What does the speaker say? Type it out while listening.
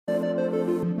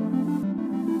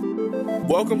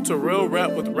Welcome to Real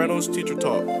Rap with Reynolds Teacher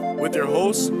Talk with your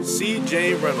host,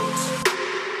 C.J. Reynolds.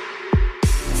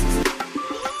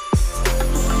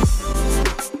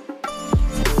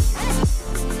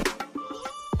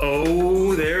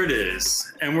 Oh, there it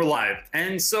is. And we're live.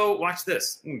 And so watch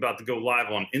this. I'm about to go live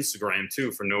on Instagram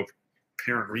too for no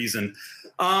apparent reason.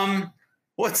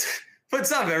 What's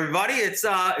up, everybody? It's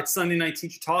Sunday Night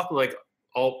Teacher Talk, like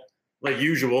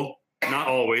usual. Not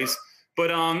always. But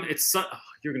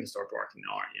you're gonna start barking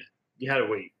now, aren't you? You had to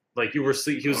wait. Like you were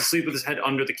asleep. He was asleep with his head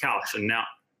under the couch, and now,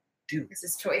 dude, this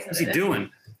is choice. What's he doing?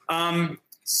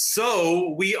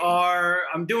 So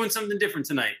I'm doing something different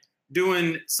tonight.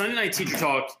 Doing Sunday Night Teacher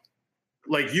Talk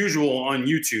like usual on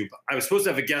YouTube. I was supposed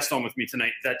to have a guest on with me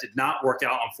tonight. That did not work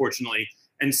out, unfortunately.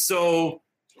 And so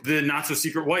the not so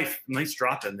secret wife, nice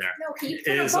drop in there. No, he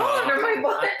put a ball under my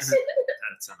butt.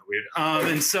 That sounded weird.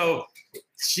 And so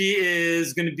she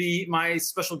is going to be my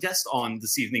special guest on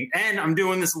this evening. And I'm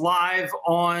doing this live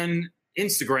on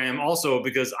Instagram also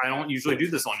because I don't usually do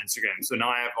this on Instagram. So now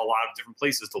I have a lot of different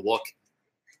places to look.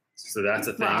 So that's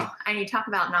a thing. Well, and you talk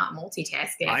about not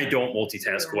multitasking. I don't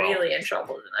multitask You're well. Really in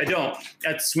trouble tonight. I don't.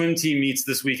 At swim team meets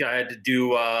this week, I had to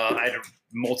do. I had to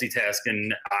multitask,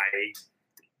 and I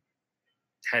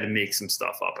had to make some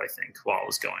stuff up. I think while I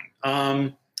was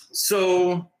going.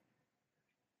 So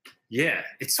yeah,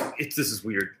 this is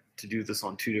weird to do this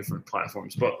on two different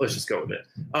platforms, but let's just go with it.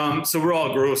 So we're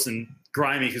all gross and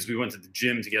grimy because we went to the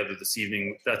gym together this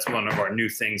evening. That's one of our new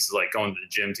things, like going to the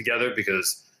gym together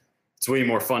because it's way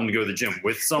more fun to go to the gym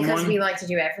with someone. Because we like to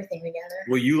do everything together.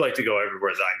 Well, you like to go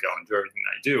everywhere that I go and do everything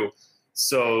I do.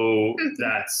 So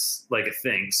that's like a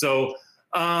thing. So,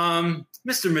 Mr.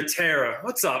 Matera,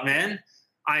 what's up, man?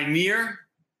 Imir,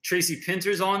 Tracy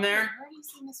Pinter's on there. Where do you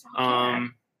see Mr.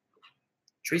 Matera?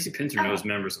 Tracy Pinter knows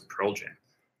members of Pearl Jam.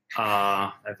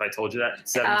 If I told you that?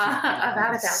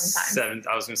 About 1,000 times.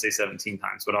 I was going to say 17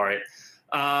 times, but all right.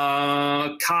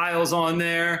 Kyle's on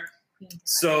there.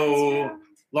 So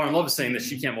Lauren Love is saying that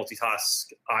she can't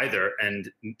multitask either, and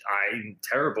I'm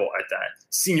terrible at that.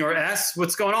 Senior S,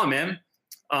 what's going on,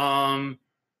 man?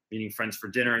 Meeting friends for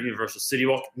dinner at Universal City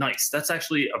Walk. Nice. That's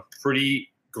actually a pretty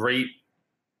great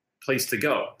place to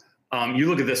go. You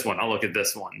look at this one. I'll look at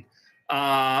this one.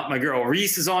 My girl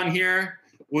Reese is on here.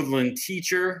 Woodland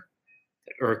teacher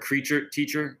or creature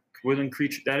teacher. Woodland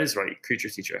creature. That is right. Creature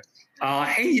teacher.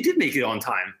 Hey, you did make it on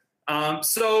time.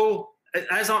 So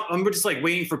as I'm just like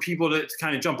waiting for people to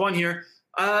kind of jump on here.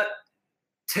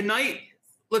 Tonight,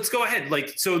 let's go ahead.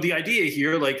 Like, so the idea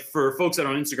here, like for folks that are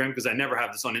on Instagram, because I never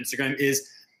have this on Instagram, is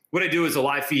what I do is a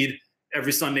live feed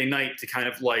every Sunday night to kind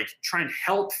of like try and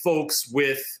help folks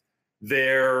with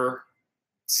their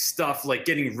stuff, like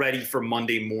getting ready for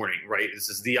Monday morning, right?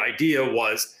 The idea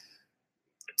was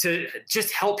to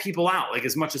just help people out like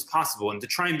as much as possible and to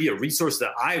try and be a resource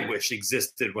that I wish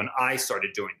existed when I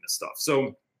started doing this stuff.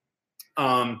 So,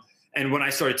 and when I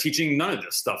started teaching, none of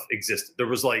this stuff existed. There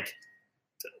was like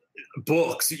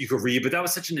books that you could read, but that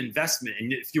was such an investment.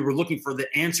 And if you were looking for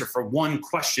the answer for one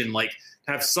question, like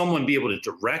to have someone be able to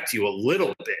direct you a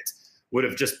little bit would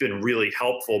have just been really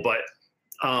helpful. But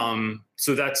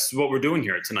so that's what we're doing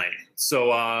here tonight. So,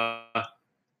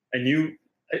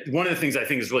 one of the things I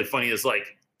think is really funny is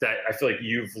like that I feel like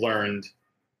you've learned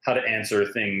how to answer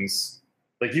things.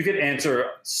 Like you could answer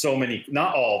so many,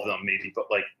 not all of them maybe,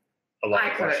 but like a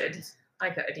lot of questions.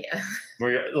 I could, yeah.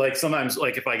 Where like sometimes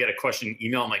like if I get a question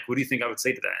email, I'm like, what do you think I would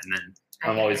say to that? And then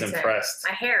I'm always impressed.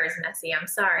 My hair is messy. I'm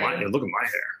sorry. Look at my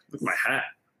hair. Look at my hat.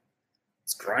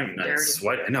 It's grimy. I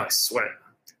sweat. I know I sweat.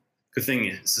 Good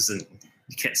thing this isn't.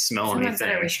 You can't smell Someone anything.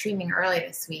 said I was streaming early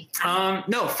this week.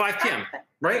 No, 5 p.m.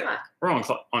 Right? We're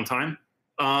on time.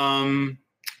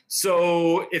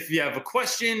 So if you have a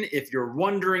question, if you're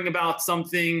wondering about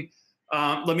something,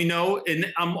 let me know.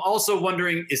 And I'm also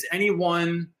wondering, is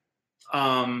anyone,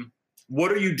 what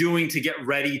are you doing to get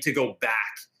ready to go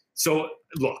back? So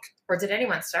look. Or did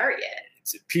anyone start yet?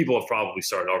 People have probably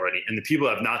started already. And the people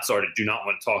that have not started do not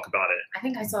want to talk about it. I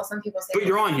think I saw some people say. But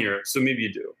you're on here, so maybe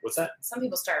you do. What's that? Some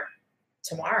people start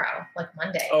tomorrow, like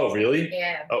Monday. Oh, really?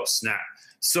 Yeah. Oh, snap.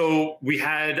 So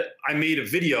I made a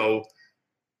video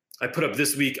I put up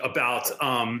this week about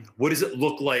what does it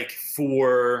look like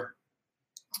for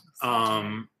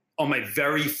on my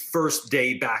very first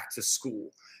day back to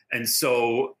school. And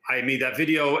so I made that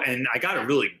video and I got a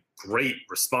really great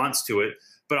response to it.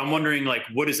 But I'm wondering, like,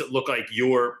 what does it look like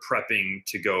you're prepping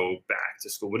to go back to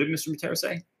school? What did Mr. Matera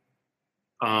say?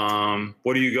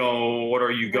 What are you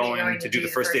going to do the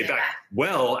first day back?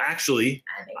 Well, actually,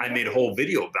 I made a whole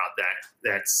video about that.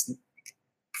 That's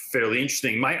fairly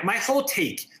interesting. My whole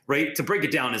take, right, to break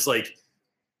it down is like,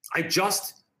 I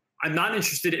I'm not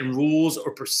interested in rules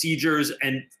or procedures,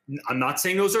 and I'm not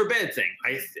saying those are a bad thing.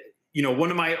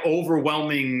 One of my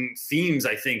overwhelming themes,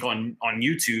 I think, on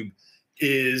YouTube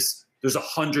is there's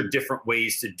 100 different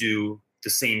ways to do the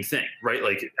same thing, right?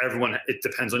 Like everyone, it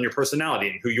depends on your personality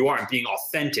and who you are, and being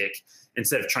authentic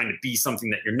instead of trying to be something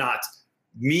that you're not.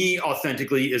 Me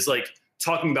authentically is like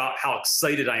talking about how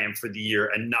excited I am for the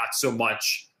year and not so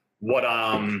much what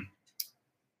I'm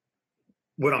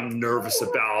nervous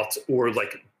about, or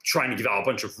like trying to give out a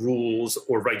bunch of rules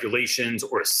or regulations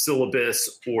or a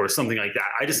syllabus or something like that.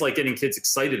 I just like getting kids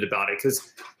excited about it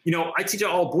because, I teach at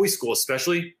all boys school,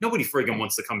 especially. Nobody friggin'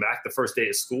 wants to come back the first day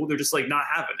of school. They're just like not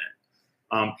having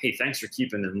it. Hey, thanks for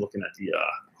keeping and looking at the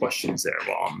questions there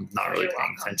while I'm not really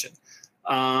paying attention.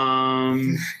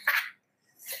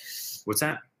 What's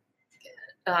that?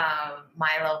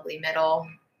 My lovely middle.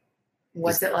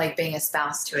 What's it like being a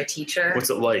spouse to a teacher?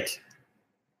 What's it like?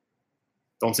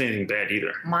 Don't say anything bad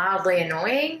either. Mildly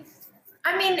annoying.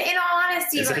 I mean, in all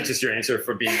honesty, is that just your answer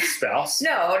for being a spouse?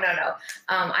 No.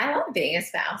 I love being a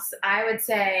spouse. I would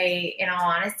say, in all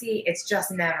honesty, it's just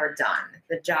never done.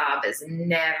 The job is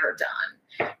never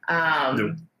done.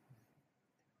 Nope.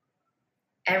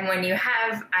 And when you're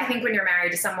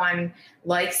married to someone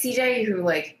like CJ, who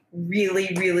like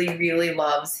really, really, really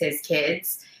loves his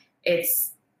kids,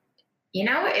 it's,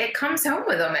 it comes home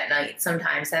with them at night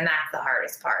sometimes. And that's the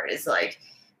hardest part is like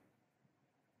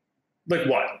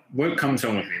what? What comes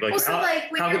home with me? Like,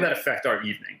 how could that affect our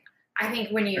evening? I think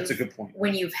that's a good point.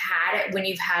 When you've had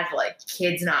like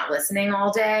kids not listening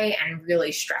all day and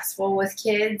really stressful with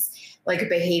kids, like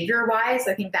behavior wise,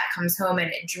 I think that comes home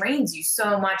and it drains you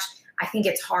so much. I think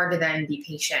it's hard to then be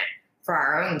patient for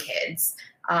our own kids.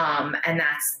 And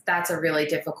that's a really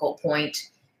difficult point.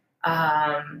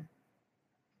 And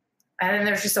then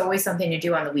there's just always something to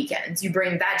do on the weekends.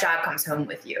 That job comes home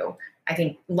with you. I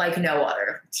think like no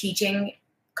other. Teaching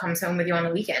comes home with you on the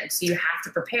weekend. So you have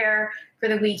to prepare for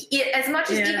the week as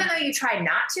much as, even though you try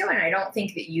not to, and I don't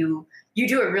think that you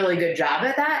do a really good job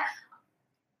at that.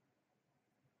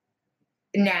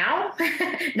 Now,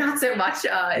 not so much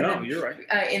you're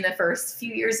right. In the first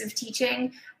few years of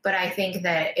teaching, but I think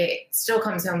that it still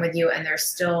comes home with you, and you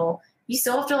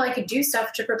still have to like do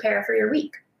stuff to prepare for your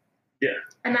week. Yeah.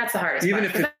 And that's the hardest part.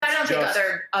 If I don't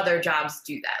think other jobs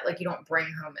do that. Like you don't bring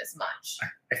home as much.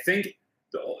 I think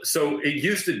so. It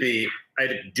used to be I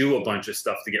had to do a bunch of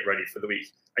stuff to get ready for the week.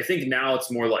 I think now it's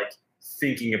more like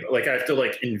thinking about, like I have to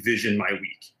like envision my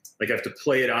week. Like I have to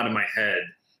play it out in my head.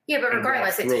 Yeah, but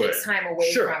regardless, it takes time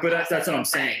away from. Sure, but that's what I'm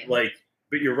saying. Like,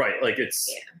 but you're right. Like it's.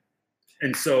 Yeah.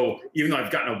 And so even though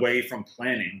I've gotten away from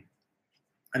planning,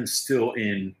 I'm still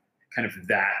in kind of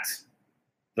that.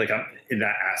 Like I'm in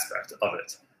that aspect of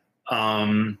it.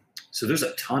 So there's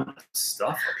a ton of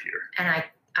stuff up here. And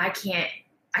I can't.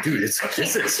 Dude, I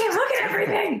can't look at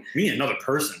everything. Me and another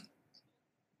person.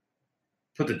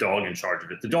 Put the dog in charge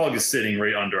of it. The dog is sitting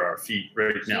right under our feet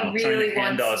right now, he really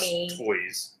trying to hand wants us me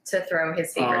toys. To throw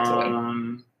his favorite toy.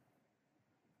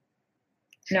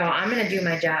 No, I'm gonna do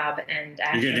my job, and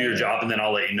you're gonna do your job, and then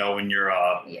I'll let you know when you're.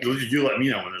 You let me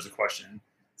know when there's a question.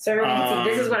 So everyone can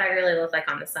see, this is what I really look like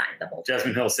on the side the whole time.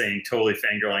 Jasmine Hill saying totally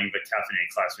fangirling, but caffeinated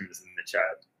classroom is in the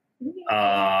chat.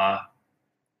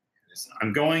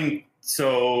 I'm going.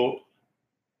 So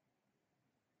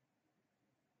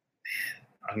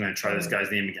I'm going to try this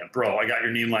guy's name again. Bro, I got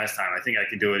your name last time. I think I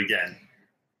can do it again.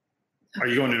 Are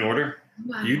you going in order?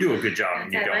 Wow. You do a good job.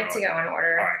 I'd like to go in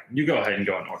order. All right. You go ahead and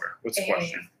go in order. What's the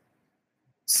question?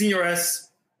 Senior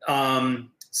S,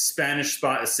 Spanish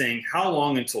Spot is saying, how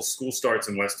long until school starts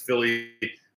in West Philly?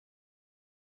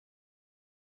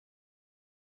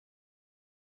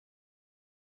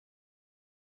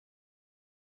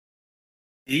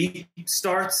 He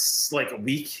starts like a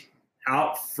week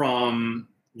out from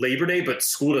Labor Day, but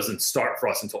school doesn't start for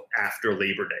us until after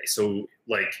Labor Day. So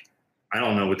like, I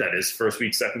don't know what that is. First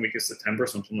week, second week of September,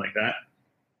 something like that.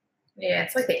 Yeah,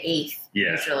 it's like the 8th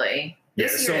usually.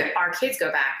 This year, our kids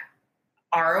go back.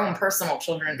 Our own personal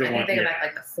children, I think they go back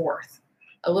like the 4th,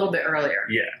 a little bit earlier.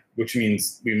 Yeah, which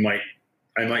means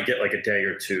I might get like a day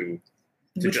or two.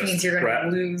 Which means you're going to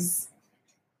lose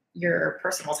your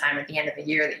personal time at the end of the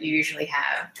year that you usually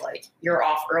have. Like you're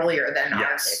off earlier than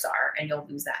our kids are, and you'll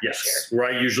lose that this year. Where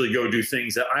I usually go do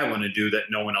things that I want to do that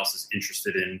no one else is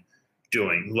interested in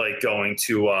doing, like going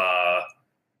to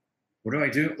what do I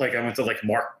do? Like I went to like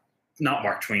not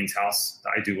Mark Twain's house.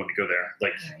 I do want to go there.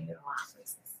 Like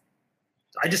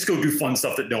I just go do fun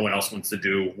stuff that no one else wants to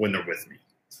do when they're with me.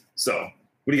 So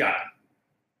what do you got?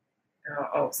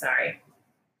 Oh, sorry.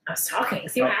 I was talking.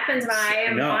 See what happens when I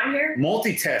am on here?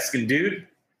 Multitasking, dude.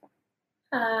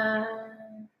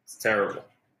 It's terrible.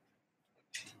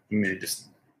 just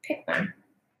pick one.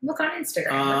 Look on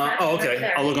Instagram.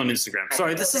 Okay. I'll look on Instagram.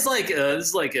 Sorry, this is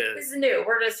new.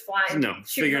 We're just flying. No,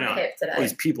 figuring out. All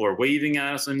these people are waving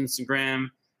at us on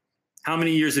Instagram. How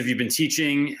many years have you been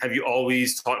teaching? Have you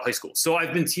always taught high school? So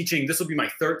I've been teaching. This will be my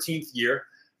 13th year.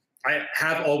 I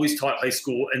have always taught high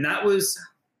school, and that was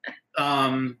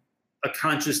a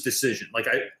conscious decision.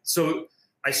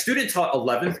 I student taught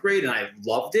 11th grade, and I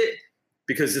loved it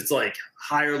because it's like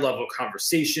higher level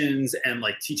conversations, and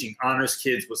like teaching honors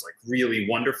kids was like really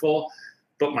wonderful.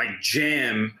 But my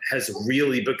jam has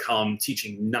really become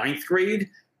teaching 9th grade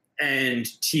and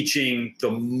teaching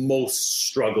the most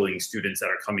struggling students that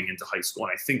are coming into high school.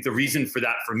 And I think the reason for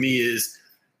that for me is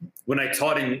when I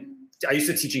used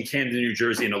to teach in Camden, New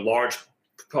Jersey, and a large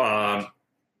part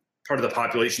of the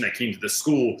population that came to the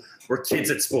school were kids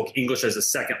that spoke English as a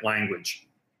second language.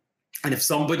 And if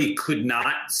somebody could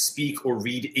not speak or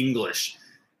read English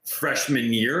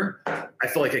freshman year, I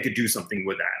felt like I could do something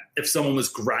with that. If someone was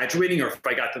graduating, or if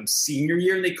I got them senior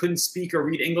year and they couldn't speak or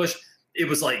read English, it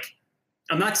was like,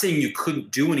 I'm not saying you couldn't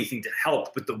do anything to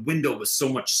help, but the window was so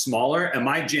much smaller. And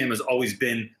my jam has always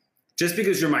been, just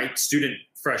because you're my student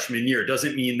freshman year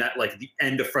doesn't mean that like the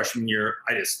end of freshman year,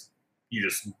 you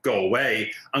just go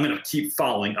away. I'm going to keep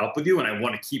following up with you, and I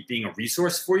want to keep being a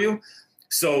resource for you.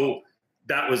 So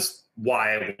that was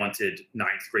why I wanted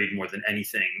 9th grade more than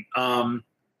anything.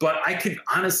 But I could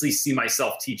honestly see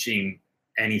myself teaching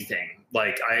anything.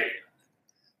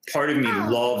 Part of me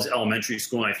loves elementary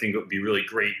school, and I think it would be really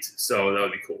great. So that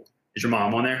would be cool. Is your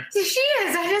mom on there? She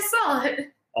is. I just saw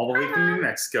it. All the way from New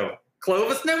Mexico.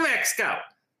 Clovis, New Mexico.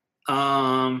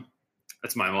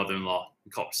 That's my mother-in-law.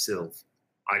 We call her Sylv.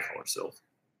 I call her Sylv.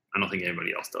 I don't think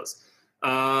anybody else does.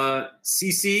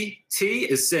 CCT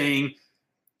is saying,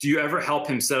 do you ever help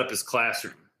him set up his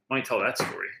classroom? Why don't you tell that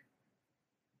story?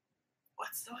 What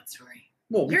story?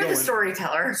 Well, you're the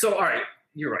storyteller. So, all right,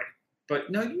 you're right. But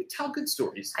no, you tell good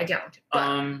stories. I don't.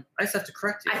 I just have to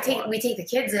correct you. We take the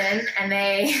kids in, and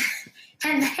they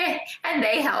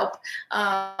help.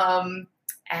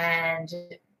 And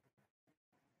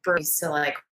Bruce to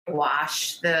like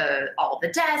wash all the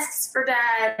desks for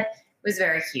Dad. It was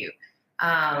very cute.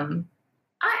 I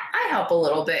help a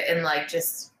little bit in like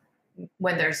just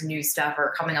when there's new stuff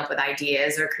or coming up with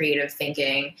ideas or creative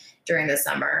thinking during the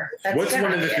summer. What's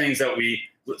one of the things that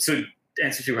so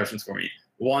answer 2 questions for me.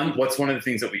 One, what's one of the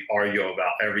things that we argue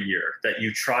about every year that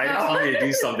you try to tell me to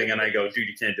do something and I go, dude,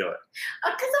 you can't do it?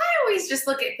 Because I always just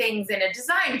look at things in a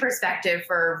design perspective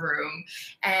for a room.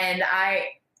 And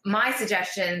my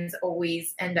suggestions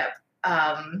always end up,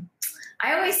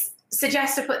 I always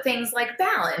suggest to put things like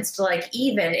balanced, like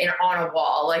even on a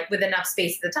wall, like with enough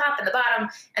space at the top and the bottom.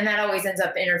 And that always ends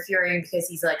up interfering because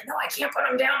he's like, no, I can't put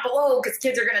them down below because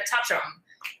kids are going to touch them.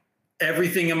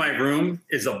 Everything in my room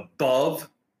is above,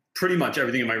 pretty much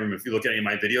everything in my room, if you look at any of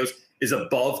my videos, is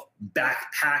above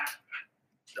backpack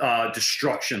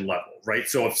destruction level, right?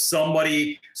 So if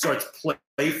somebody starts play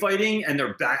fighting and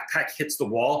their backpack hits the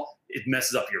wall, it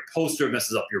messes up your poster, it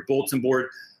messes up your bulletin board.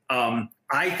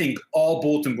 I think all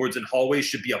bulletin boards in hallways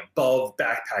should be above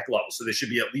backpack level. So they should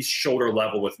be at least shoulder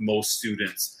level with most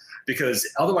students, because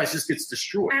otherwise it just gets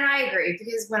destroyed. And I agree,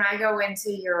 because when I go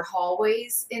into your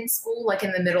hallways in school, like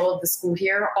in the middle of the school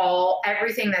here,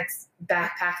 everything that's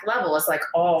backpack level is like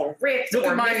all ripped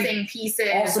or missing pieces.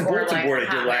 Awesome bulletin board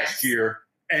I did last year.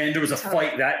 And there was a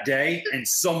fight that day, and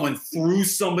someone threw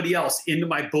somebody else into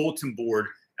my bulletin board,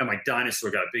 and my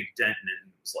dinosaur got a big dent in it.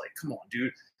 And it was like, come on,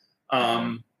 dude.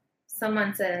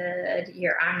 Someone said,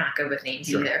 here, I'm not good with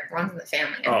names either. Runs in the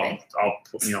family, I think. I'll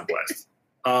put me on blast.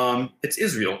 It's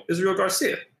Israel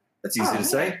Garcia. That's easy to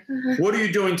say. What are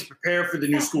you doing to prepare for the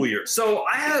new school year? So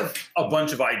I have a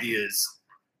bunch of ideas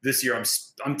this year.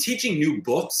 I'm teaching new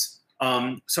books.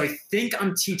 So I think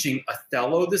I'm teaching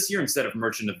Othello this year instead of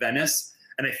Merchant of Venice.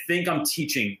 And I think I'm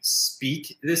teaching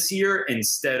Speak this year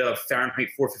instead of Fahrenheit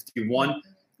 451.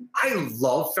 I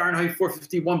love Fahrenheit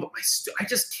 451, but I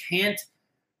just can't,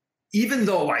 even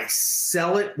though I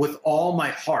sell it with all my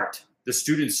heart, the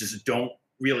students just don't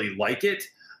really like it.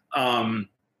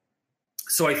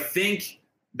 So I think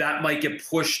that might get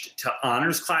pushed to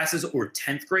honors classes or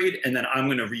 10th grade. And then I'm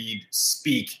going to read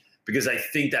Speak, because I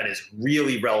think that is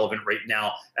really relevant right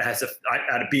now. It has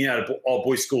being at an all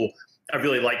boys school, I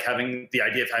really like having the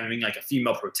idea of having like a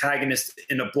female protagonist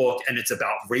in a book, and it's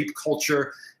about rape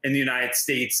culture in the United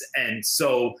States. And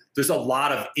so there's a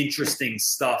lot of interesting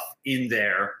stuff in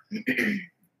there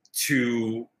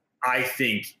to, I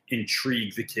think,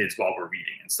 intrigue the kids while we're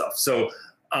reading and stuff. So,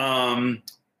 what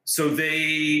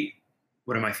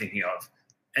am I thinking of?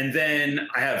 And then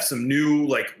I have some new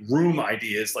like room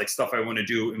ideas, like stuff I want to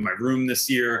do in my room this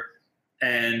year.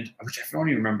 and I don't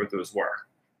even remember what those were.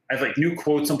 I have like new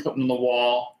quotes I'm putting on the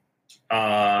wall.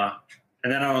 And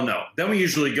then I don't know. Then we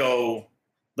usually go,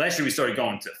 last year we started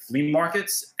going to flea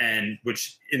markets, and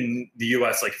which in the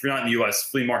US, like if you're not in the US,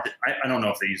 flea market, I don't know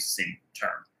if they use the same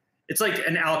term. It's like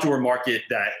an outdoor market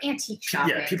that antique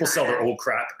shopping. Yeah, people sell their old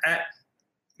crap at.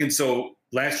 And so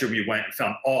last year we went and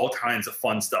found all kinds of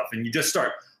fun stuff. And you just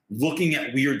start looking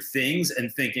at weird things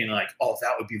and thinking like, oh,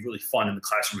 that would be really fun in the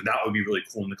classroom. Or that would be really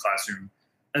cool in the classroom.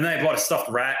 And then I bought a stuffed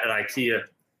rat at IKEA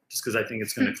just because I think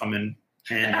it's going to come in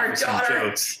handy for some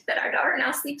jokes. That our daughter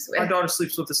now sleeps with. Our daughter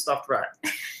sleeps with a stuffed rat.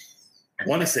 I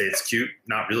want to say it's cute,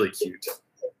 not really cute.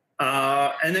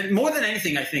 And then more than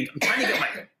anything, I think I'm trying to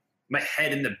get my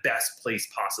head in the best place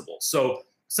possible. So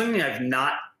something I've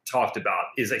not talked about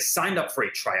is I signed up for a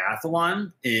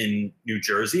triathlon in New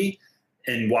Jersey,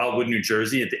 in Wildwood, New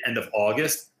Jersey at the end of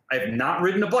August. I have not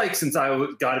ridden a bike since I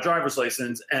got a driver's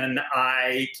license, and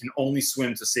I can only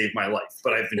swim to save my life.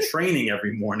 But I've been training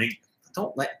every morning.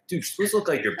 Dude, you're supposed to look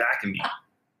like you're backing me.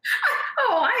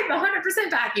 Oh, I'm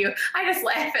 100% back you. I just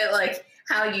laugh at like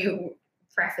how you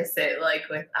preface it like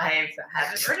with I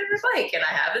haven't ridden a bike and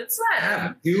I haven't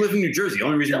swam. You live in New Jersey. The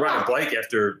only reason you ride a bike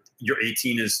after you're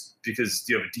 18 is because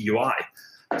you have a DUI.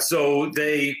 So all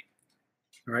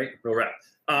right, real rap.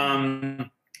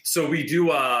 So we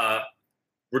do, I'm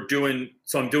doing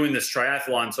this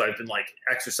triathlon. So I've been like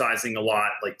exercising a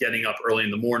lot, like getting up early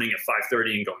in the morning at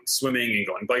 5:30 and going swimming and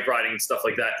going bike riding and stuff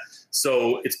like that.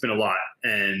 So it's been a lot.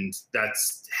 And I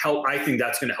think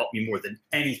that's going to help me more than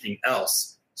anything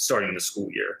else starting the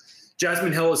school year.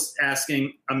 Jasmine Hill is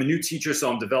asking, I'm a new teacher, so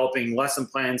I'm developing lesson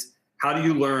plans. How do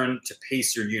you learn to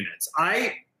pace your units?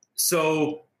 One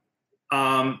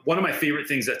of my favorite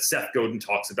things that Seth Godin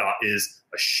talks about is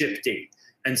a ship date.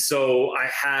 And so I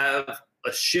have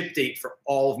a ship date for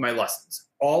all of my lessons.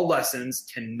 All lessons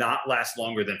cannot last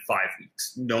longer than 5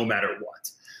 weeks, no matter what.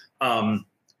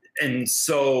 And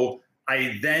so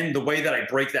the way that I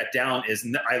break that down is,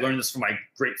 I learned this from my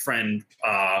great friend,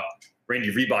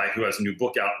 Randy Rebai, who has a new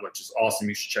book out, which is awesome.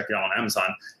 You should check it out on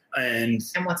Amazon. And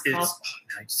what's it called?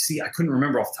 I couldn't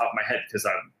remember off the top of my head because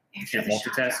I can't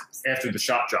multitask. After the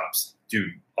Shot Drops.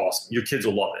 Dude, awesome. Your kids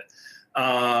will love it.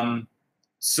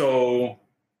 So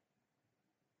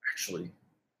actually,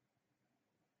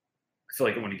 I feel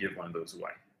like I want to give one of those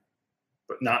away,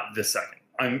 but not this second.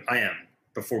 I am,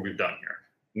 before we're done here.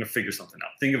 I'm going to figure something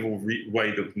out. Think of a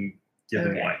way that we can give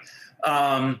them away.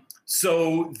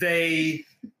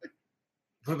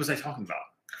 What was I talking about?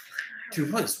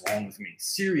 Dude, what is wrong with me?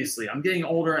 Seriously, I'm getting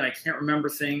older and I can't remember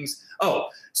things. Oh,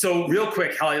 so real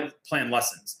quick, how I plan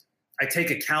lessons. I take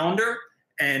a calendar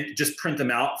and just print them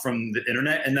out from the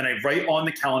internet. And then I write on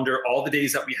the calendar all the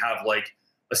days that we have like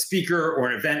a speaker or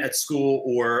an event at school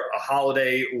or a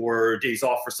holiday or days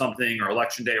off for something or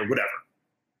election day or whatever.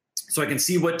 So I can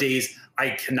see what days I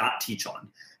cannot teach on.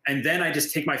 And then I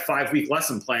just take my 5-week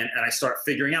lesson plan and I start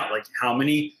figuring out like how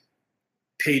many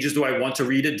pages do I want to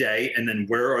read a day, and then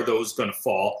where are those going to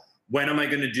fall? When am I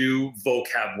going to do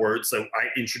vocab words? So I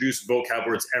introduce vocab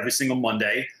words every single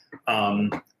Monday.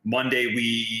 Monday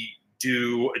we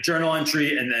do a journal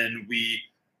entry, and then we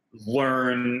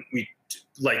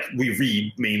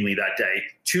read mainly that day.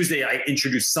 Tuesday I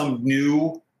introduce some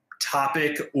new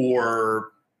topic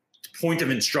or point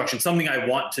of instruction, something I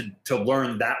want to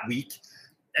learn that week.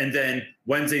 And then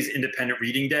Wednesday's independent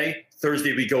reading day.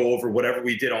 Thursday we go over whatever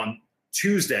we did on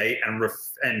Tuesday and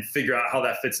figure out how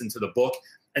that fits into the book.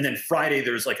 And then Friday,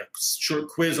 there's like a short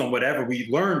quiz on whatever we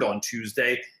learned on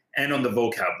Tuesday and on the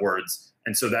vocab words.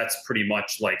 And so that's pretty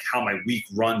much like how my week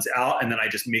runs out. And then I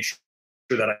just make sure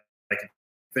that I can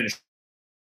finish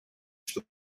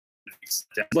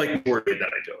like the way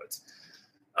that I do it.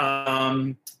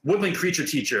 Woodland Creature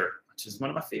Teacher, which is one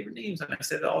of my favorite names, and I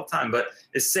say that all the time, but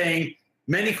is saying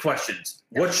many questions.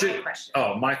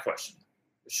 My question.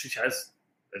 She has,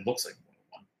 it looks like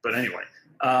one. But anyway,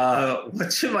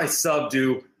 what should my sub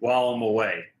do while I'm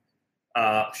away?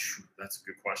 That's a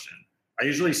good question. I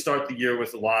usually start the year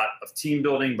with a lot of team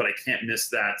building, but I can't miss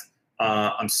that.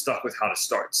 I'm stuck with how to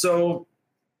start. So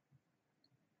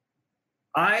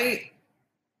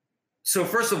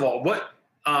first of all, what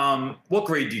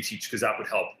grade do you teach? Because that would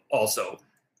help also.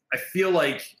 I feel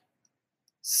like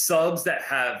subs that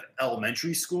have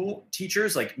elementary school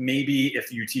teachers, like maybe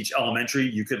if you teach elementary,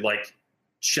 you could like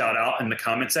shout out in the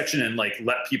comment section and like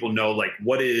let people know like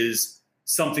what is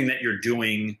something that you're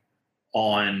doing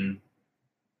on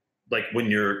like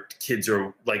when your kids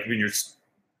are like when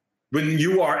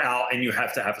you are out and you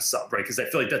have to have a sub, right? Because I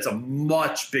feel like that's a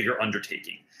much bigger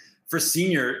undertaking. For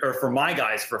senior or for my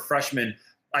guys, for freshmen,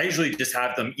 I usually just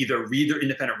have them either read their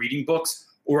independent reading books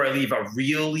or I leave a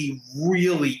really,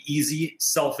 really easy,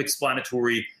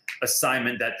 self-explanatory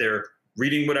assignment that they're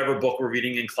reading whatever book we're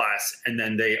reading in class, and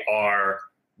then they are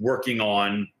working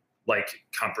on like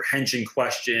comprehension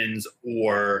questions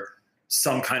or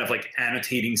some kind of like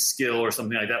annotating skill or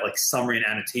something like that, like summary and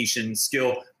annotation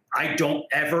skill. I don't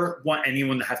ever want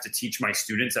anyone to have to teach my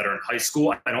students that are in high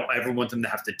school. I don't ever want them to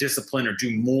have to discipline or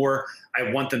do more.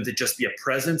 I want them to just be a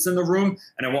presence in the room,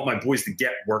 and I want my boys to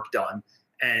get work done,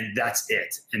 and that's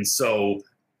it. And so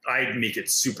I make it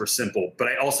super simple, but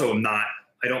I also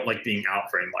I don't like being out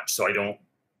very much, so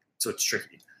it's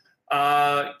tricky.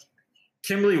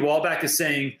 Kimberly Wallback is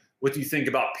saying, what do you think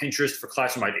about Pinterest for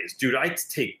classroom ideas? Dude, I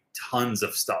take tons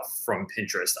of stuff from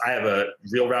Pinterest. I have a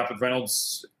Real Rap with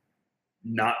Reynolds,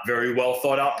 not very well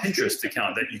thought out Pinterest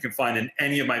account that you can find in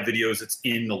any of my videos. It's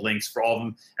in the links for all of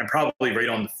them and probably right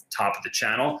on the top of the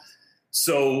channel.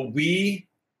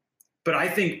 But I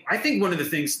think one of the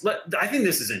things, I think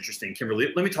this is interesting,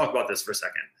 Kimberly. Let me talk about this for a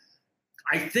second.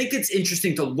 I think it's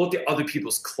interesting to look at other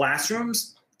people's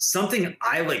classrooms. Something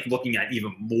I like looking at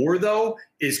even more, though,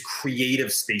 is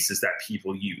creative spaces that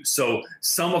people use. So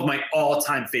some of my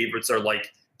all-time favorites are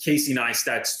like Casey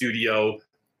Neistat Studio,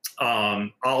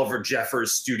 Oliver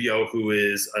Jeffers Studio, who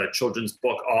is a children's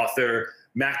book author,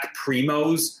 Mac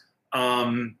Primo's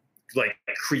like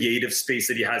creative space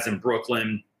that he has in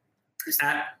Brooklyn. Who's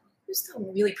the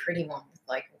really pretty one with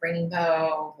like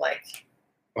rainbow, like?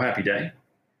 Oh, Happy Day?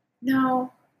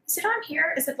 No. Is it on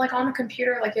here? Is it like on the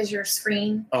computer? Like, is your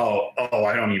screen? Oh,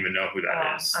 I don't even know who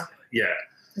that is. Okay. Yeah.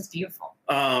 It's beautiful.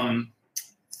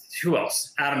 Who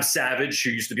else? Adam Savage, who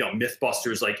used to be on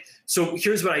Mythbusters. Like, so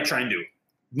here's what I try and do.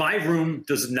 My room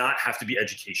does not have to be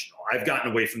educational. I've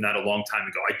gotten away from that a long time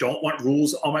ago. I don't want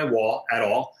rules on my wall at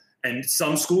all. And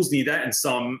some schools need that, and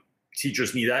some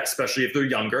teachers need that, especially if they're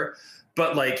younger.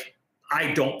 But like,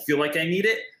 I don't feel like I need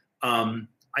it.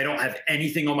 I don't have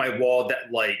anything on my wall that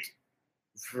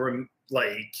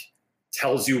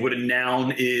tells you what a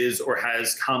noun is or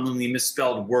has commonly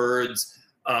misspelled words.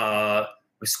 My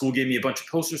school gave me a bunch of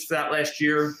posters for that last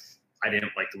year. I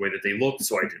didn't like the way that they looked,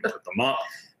 so I didn't put them up.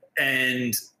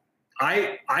 And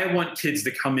I want kids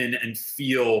to come in and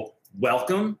feel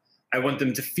welcome. I want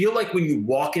them to feel like when you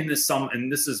walk into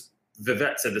and this is,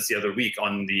 Vivette said this the other week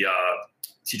on the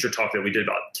teacher talk that we did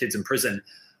about kids in prison.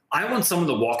 I want someone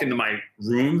to walk into my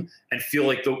room and feel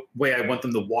like the way I want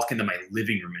them to walk into my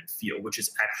living room and feel, which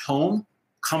is at home,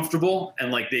 comfortable,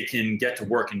 and like they can get to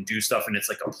work and do stuff. And it's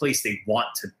like a place they want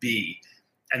to be.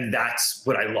 And that's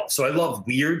what I love. So I love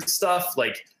weird stuff.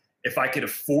 Like if I could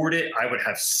afford it, I would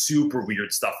have super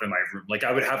weird stuff in my room. Like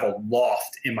I would have a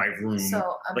loft in my room,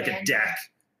 like a deck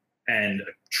and a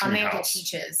tree Amanda house.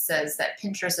 Teaches says that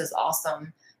Pinterest is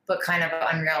awesome, but kind of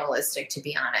unrealistic, to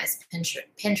be honest.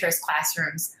 Pinterest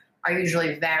classrooms are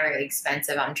usually very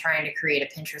expensive. I'm trying to create a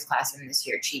Pinterest classroom this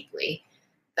year cheaply,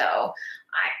 though.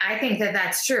 I think that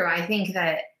that's true. I think you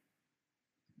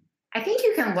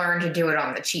can learn to do it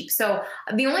on the cheap. So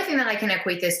the only thing that I can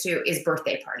equate this to is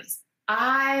birthday parties.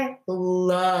 I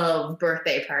love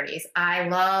birthday parties. I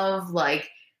love, like,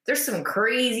 there's some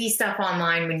crazy stuff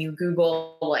online when you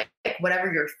Google like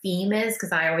whatever your theme is,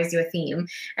 because I always do a theme,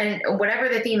 and whatever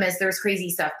the theme is, there's crazy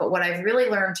stuff. But what I've really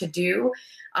learned to do,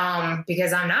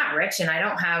 because I'm not rich and I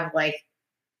don't have like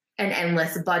an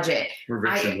endless budget. We're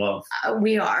rich in love.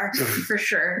 We are for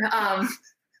sure.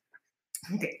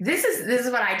 This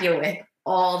is what I deal with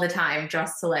all the time,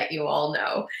 just to let you all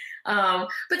know.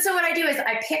 But so what I do is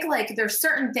I pick, like, there's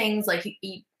certain things, like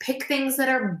you pick things that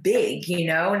are big,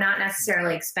 not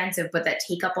necessarily expensive, but that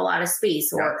take up a lot of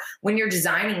space. Or when you're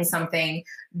designing something,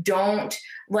 don't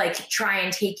like try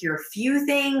and take your few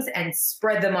things and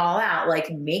spread them all out,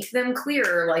 like make them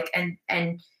clearer, like, and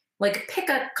like pick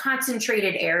a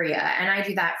concentrated area. And I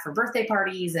do that for birthday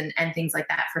parties and things like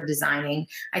that for designing.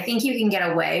 I think you can get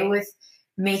away with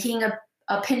making a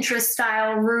Pinterest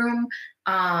style room.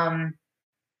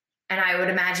 And I would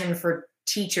imagine for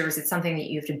teachers, it's something that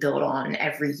you have to build on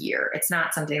every year. It's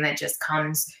not something that just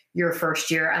comes your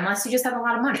first year, unless you just have a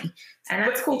lot of money. And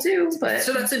that's cool too. But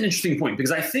so that's an interesting point,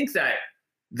 because I think that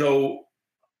though,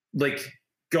 like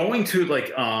going to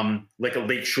like a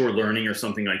Lakeshore Learning or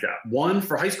something like that, one,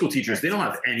 for high school teachers, they don't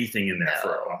have anything in there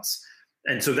for us.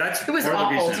 And so it was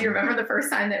awful. Do you remember the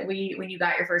first time that when you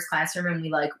got your first classroom and we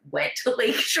like went to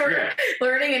Lakeshore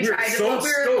Learning and tried to look,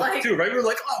 we were like, too, right? We were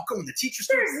like, oh, come on, the teacher's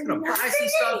going to buy some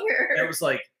stuff. And it was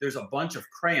like, there's a bunch of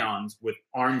crayons with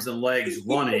arms and legs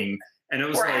running. And it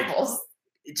was like,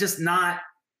 it's just not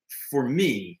for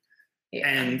me. Yeah.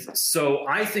 And so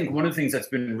I think one of the things that's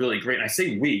been really great, and I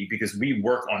say we, because we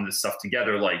work on this stuff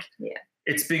together, like,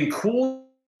 it's been cool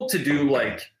to do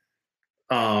like,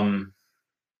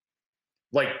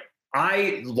 like,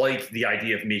 I like the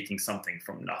idea of making something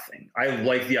from nothing. I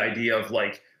like the idea of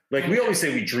like we always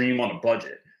say we dream on a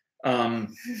budget.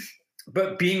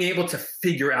 But being able to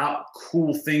figure out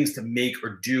cool things to make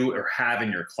or do or have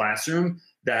in your classroom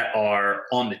that are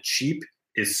on the cheap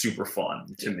is super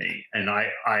fun to me. And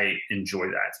I enjoy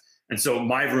that. And so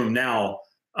my room now,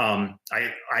 I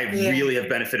really have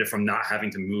benefited from not having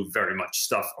to move very much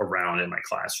stuff around in my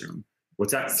classroom.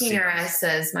 What's that? Senior S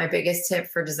says, my biggest tip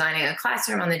for designing a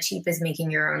classroom on the cheap is making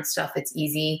your own stuff. It's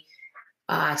easy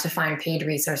to find paid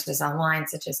resources online,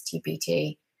 such as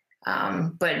TPT.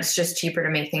 But it's just cheaper to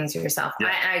make things yourself.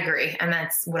 Yeah. I agree. And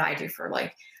that's what I do for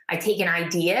I take an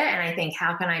idea and I think,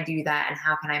 how can I do that? And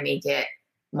how can I make it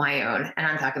my own? And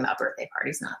I'm talking about birthday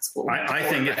parties, not school. I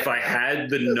think if I had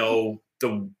the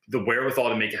wherewithal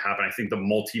to make it happen, I think the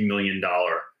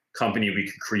multi-million-dollar company we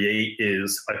could create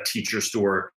is a teacher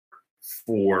store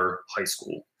for high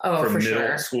school, for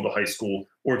middle school to high school,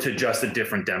 or to just a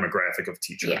different demographic of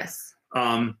teachers. Yes.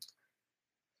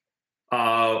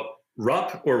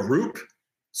 Rup or Roop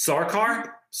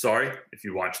Sarkar. Sorry, if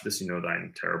you watch this, you know that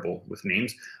I'm terrible with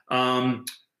names. Will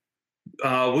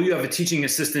you have a teaching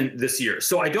assistant this year?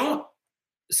 This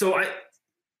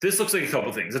looks like a couple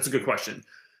of things. That's a good question.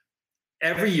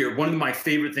 Every year, one of my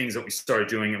favorite things that we started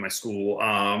doing in my school,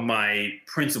 my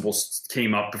principal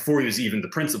came up before he was even the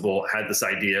principal, had this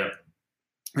idea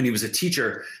when he was a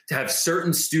teacher to have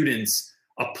certain students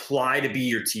apply to be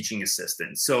your teaching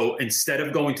assistant. So instead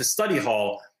of going to study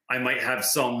hall, I might have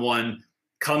someone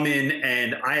come in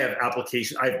and I have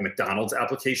McDonald's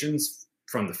applications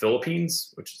from the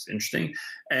Philippines, which is interesting.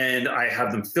 And I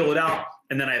have them fill it out.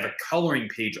 And then I have a coloring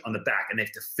page on the back and they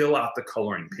have to fill out the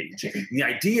coloring page. And the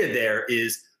idea there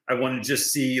is I want to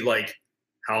just see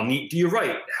how neat do you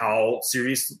write? How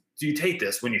serious do you take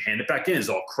this? When you hand it back in, is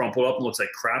it all crumpled up and looks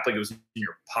like crap, like it was in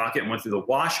your pocket and went through the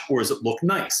wash? Or does it look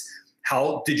nice?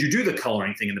 How did you do the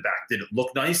coloring thing in the back? Did it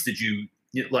look nice? Did you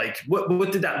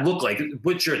what did that look like?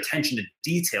 What's your attention to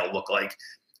detail look like?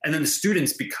 And then the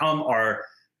students become our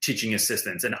teaching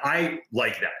assistants. And I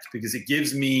like that because it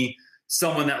gives me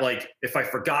someone that if I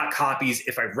forgot copies,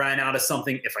 if I ran out of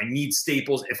something, if I need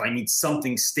staples, if I need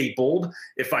something stapled,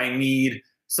 if I need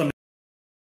something.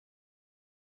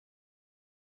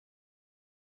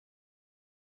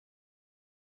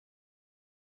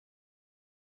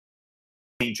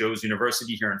 St. Joe's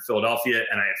University here in Philadelphia,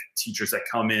 and I have teachers that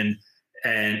come in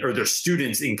or their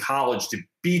students in college to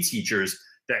be teachers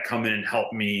that come in and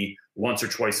help me once or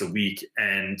twice a week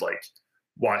and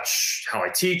watch how I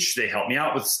teach. They help me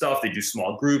out with stuff. They do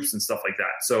small groups and stuff like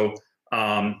that. So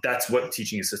that's what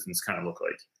teaching assistants kind of look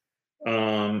like.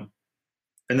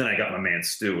 And then I got my man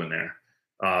Stu in there.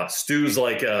 Stu's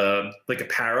like a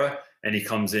para, and he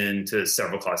comes in to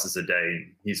several classes a day,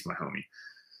 and he's my homie.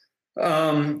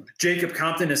 Jacob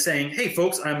Compton is saying, hey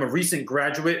folks, I'm a recent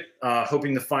graduate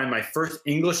hoping to find my first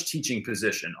English teaching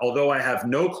position. Although I have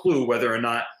no clue whether or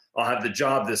not I'll have the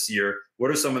job this year,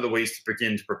 what are some of the ways to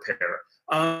begin to prepare?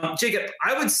 Jacob,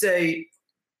 I would say,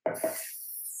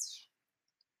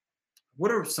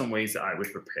 what are some ways that I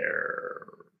would prepare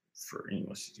for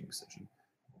English teaching position?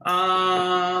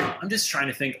 I'm just trying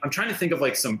to think. I'm trying to think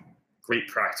of some great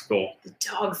practical. The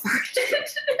dog farted.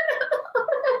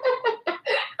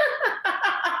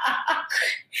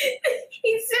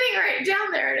 He's sitting right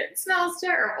down there and it smells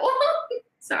terrible.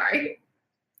 Sorry.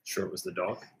 Sure it was the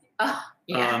dog?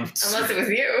 Yeah, unless it was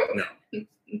you. No.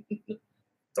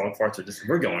 Dog farts are just,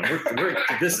 we're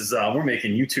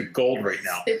making YouTube gold right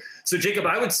now. So Jacob,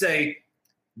 I would say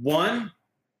one,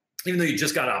 even though you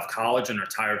just got off college and are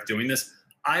tired of doing this,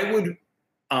 I would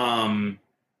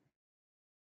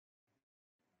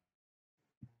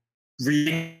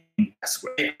read an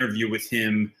interview with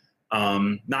him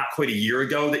not quite a year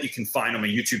ago that you can find on my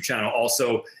YouTube channel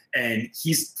also. And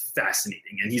he's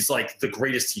fascinating. And he's the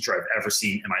greatest teacher I've ever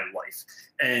seen in my life.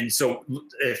 And so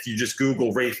if you just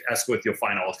Google Rafe Esquith, you'll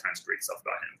find all kinds of great stuff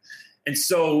about him. And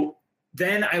so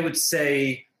then I would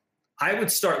say, I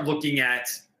would start looking at,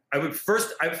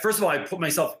 first of all, I put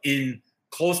myself in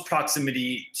close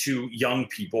proximity to young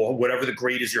people, whatever the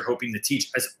grade is you're hoping to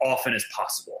teach, as often as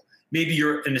possible. Maybe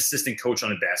you're an assistant coach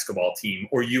on a basketball team,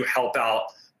 or you help out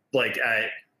at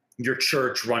your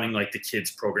church running the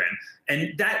kids program.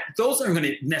 And those aren't going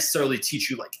to necessarily teach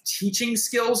you teaching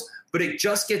skills, but it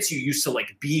just gets you used to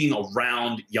being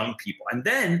around young people. And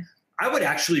then I would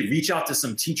actually reach out to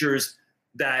some teachers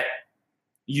that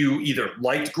you either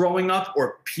liked growing up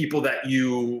or people that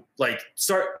you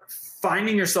start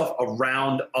finding yourself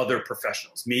around other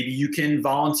professionals. Maybe you can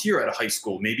volunteer at a high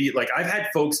school. Maybe I've had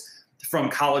folks from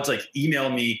college email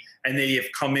me, and they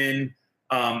have come in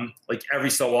like every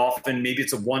so often. Maybe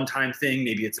it's a one-time thing,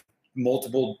 maybe it's a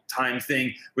multiple time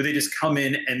thing where they just come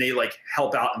in and they like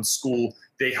help out in school.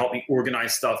 They help me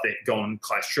organize stuff. They go on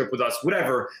class trip with us,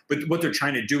 whatever. But what they're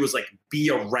trying to do is like be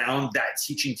around that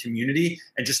teaching community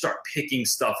and just start picking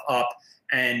stuff up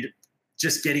and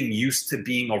just getting used to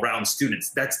being around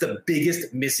students. That's the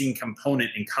biggest missing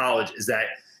component in college, is that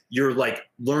you're like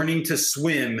learning to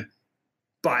swim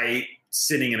by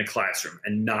sitting in a classroom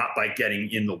and not by getting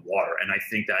in the water. And I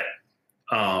think that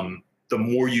the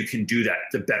more you can do that,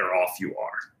 the better off you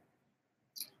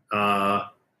are.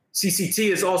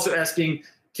 CCT is also asking,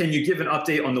 can you give an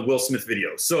update on the Will Smith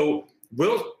video? So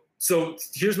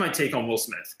here's my take on Will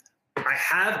Smith. I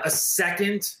have a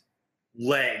second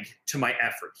leg to my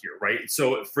effort here, right?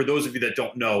 So for those of you that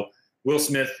don't know, Will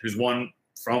Smith, who's one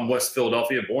from West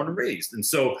Philadelphia, born and raised. And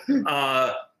so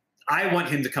I want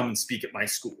him to come and speak at my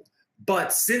school.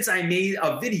 But since I made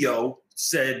a video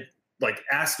said, like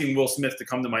asking Will Smith to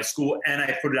come to my school, and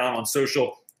I put it out on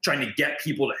social, trying to get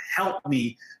people to help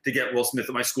me to get Will Smith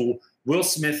at my school. Will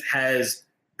Smith has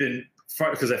been,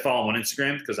 because I follow him on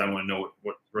Instagram, because I want to know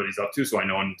what he's up to, so I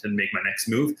know when to make my next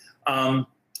move.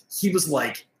 He was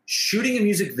like shooting a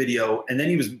music video, and then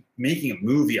he was making a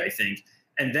movie, I think.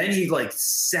 And then he like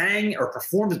sang or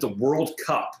performed at the World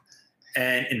Cup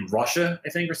and in Russia, I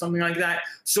think, or something like that.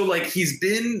 So like he's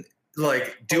been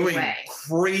like doing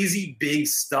crazy big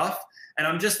stuff. And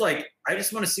I'm just like, I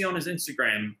just want to see on his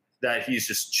Instagram that he's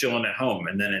just chilling at home.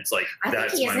 And then it's like, I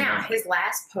think he is now. Moment. His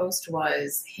last post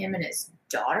was him and his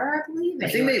daughter, I believe. I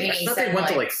thought they went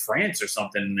to like France or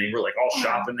something, and they were like all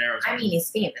shopping there. I mean,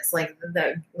 he's famous. Like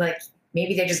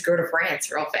maybe they just go to France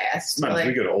real fast. Sometimes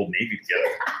we go to Old Navy together.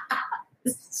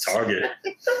 Target.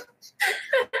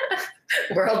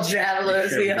 World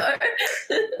travelers we are.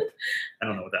 I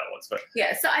don't know what that was, but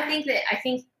yeah. So I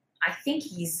think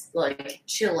he's like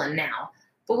chilling now,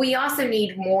 but we also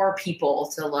need more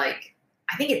people to like.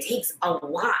 I think it takes a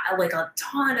lot, like a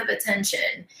ton of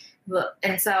attention,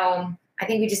 and so I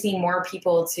think we just need more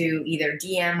people to either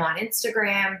DM on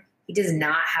Instagram. He does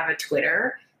not have a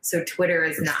Twitter, so Twitter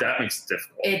is not. That makes it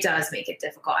difficult. It does make it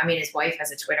difficult. I mean, his wife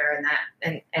has a Twitter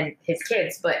and his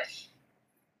kids, but.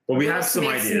 Well, we have some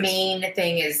ideas. His main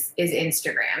thing is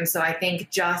Instagram. So I think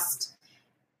just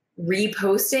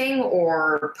reposting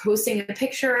or posting a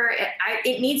picture,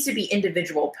 it needs to be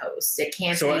individual posts. It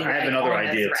can't be. So I have another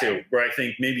idea too, where I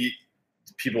think maybe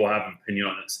people have an opinion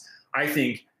on this. I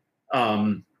think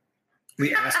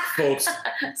we ask folks.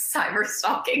 Cyber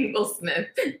stalking Will Smith.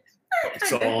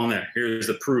 It's all in there. Here's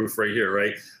the proof right here,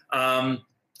 right?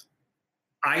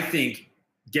 I think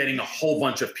getting a whole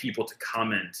bunch of people to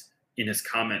comment in his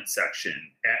comment section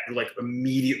like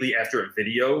immediately after a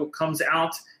video comes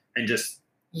out and just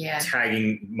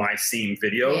tagging my same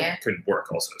video could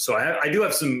work also. So I do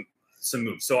have some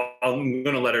moves. So I'm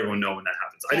going to let everyone know when that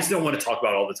happens. I just don't want to talk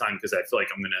about it all the time because I feel like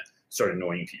I'm going to start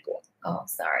annoying people. Oh,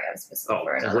 sorry. I was supposed to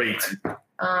for another great.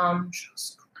 One.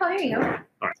 There you go.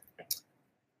 All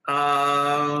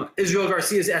right. Israel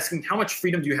Garcia is asking, how much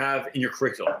freedom do you have in your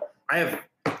curriculum? I have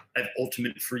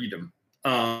ultimate freedom.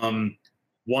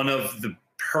 One of the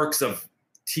perks of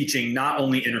teaching not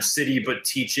only inner city, but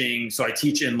teaching. So I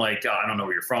teach in like, I don't know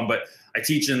where you're from, but I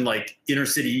teach in like inner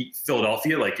city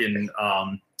Philadelphia, like in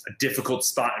a difficult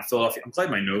spot in Philadelphia. I'm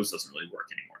glad my nose doesn't really work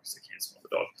anymore because I can't smell the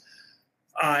dog.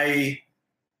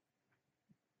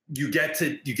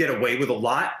 You get away with a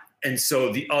lot. And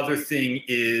so the other thing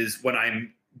is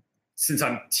since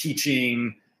I'm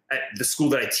teaching at the school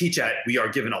that I teach at, we are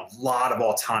given a lot of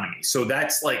autonomy. So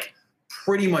that's like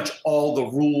pretty much all the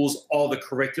rules, all the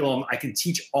curriculum. I can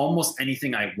teach almost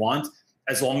anything I want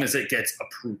as long as it gets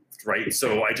approved, right?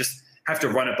 So I just have to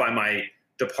run it by my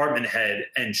department head,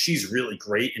 and she's really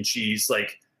great, and she's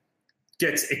like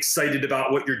gets excited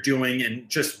about what you're doing and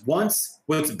just wants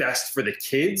what's best for the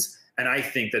kids. And I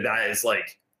think that is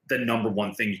like the number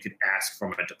one thing you could ask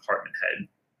from a department head.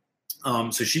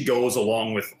 So she goes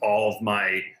along with all of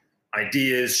my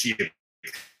ideas. She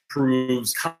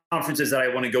approves conferences that I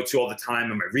want to go to all the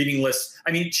time on my reading list.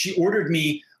 I mean, she ordered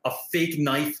me a fake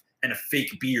knife and a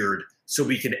fake beard so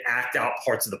we could act out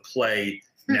parts of the play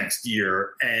next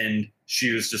year. And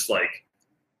she was just like,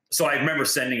 so I remember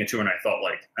sending it to her and I thought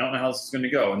like, I don't know how this is going to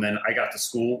go. And then I got to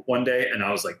school one day and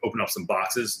I was like, open up some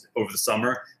boxes over the summer.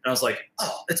 And I was like,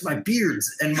 oh, it's my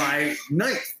beards and my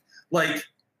knife. Like,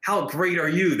 how great are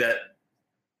you that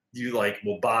you like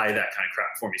will buy that kind of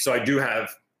crap for me? So I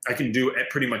can do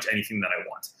pretty much anything that I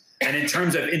want. And in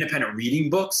terms of independent reading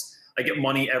books, I get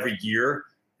money every year.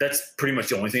 That's pretty much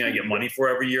the only thing I get money for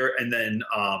every year. And then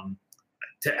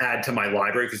to add to my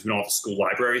library, because we don't have a school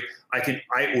library,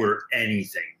 I order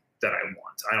anything that I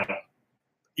want.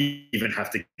 even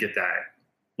have to get that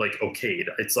like okayed.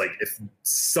 It's like if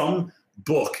some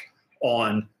book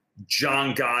on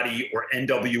John Gotti or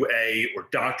NWA or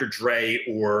Dr. Dre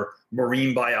or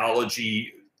marine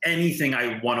biology, anything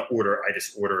I want to order, I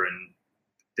just order and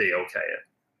they okay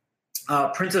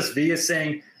it. Princess V is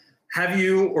saying, have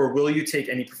you or will you take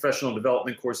any professional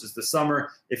development courses this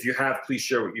summer? If you have, please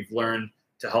share what you've learned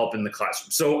to help in the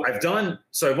classroom. So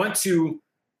I went to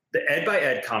the Ed by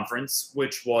Ed conference,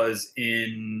 which was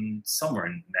somewhere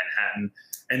in Manhattan.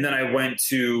 And then I went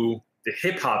to the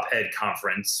Hip Hop Ed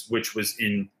conference, which was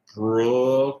in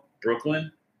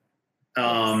Brooklyn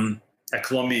at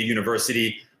Columbia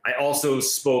University. I also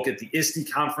spoke at the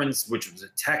ISTE conference, which was a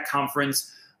tech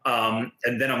conference.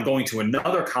 And then I'm going to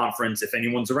another conference. If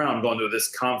anyone's around, I'm going to this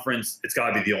conference. It's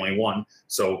got to be the only one.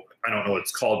 So I don't know what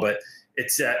it's called, but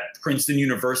it's at Princeton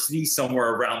University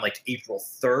somewhere around like April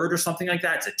 3rd or something like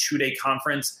that. It's a 2-day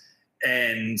conference.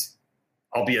 And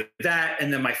I'll be at that.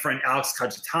 And then my friend Alex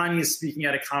Kajitani is speaking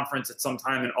at a conference at some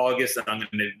time in August. And I'm going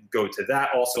to go to that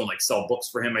also and like sell books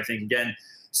for him, I think, again.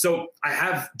 So I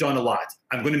have done a lot.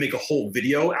 I'm going to make a whole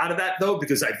video out of that though,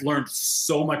 because I've learned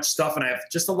so much stuff and I have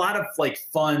just a lot of like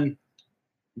fun,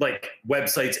 like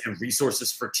websites and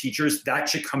resources for teachers that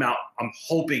should come out. I'm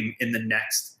hoping in the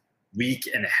next week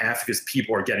and a half because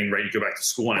people are getting ready to go back to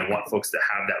school and I want folks to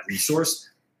have that resource.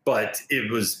 But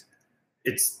it's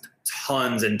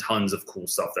tons and tons of cool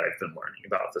stuff that I've been learning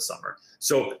about this summer.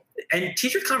 So, and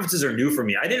teacher conferences are new for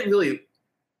me. I didn't really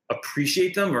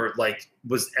appreciate them or like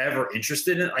was ever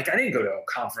interested in, like I didn't go to a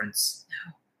conference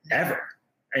ever.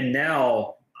 And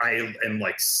now I am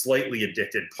like slightly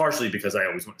addicted, partially because I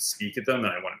always want to speak at them and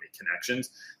I want to make connections.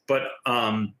 But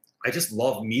I just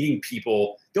love meeting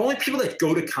people. The only people that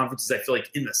go to conferences I feel like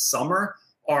in the summer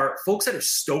are folks that are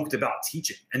stoked about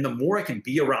teaching. And the more I can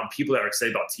be around people that are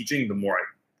excited about teaching, the more I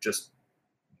just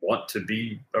want to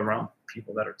be around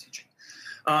people that are teaching.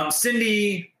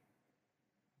 Cindy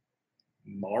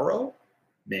Marrow?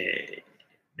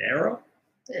 Narrow?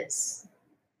 It's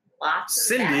lots of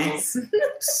Cindy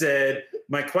said,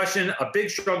 my question, a big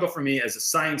struggle for me as a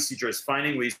science teacher is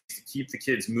finding ways to keep the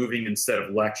kids moving instead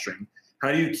of lecturing.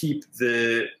 How do you keep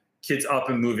the kids up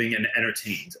and moving and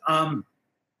entertained?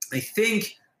 I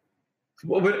think,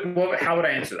 how would I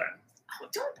answer that? Oh,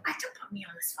 don't put me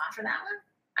on the spot for that one.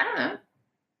 I don't know.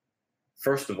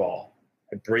 First of all,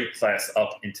 I break class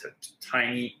up into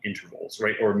tiny intervals,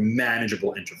 right? Or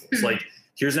manageable intervals. Like,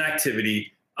 here's an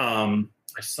activity. I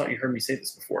just thought you heard me say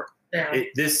this before. Yeah.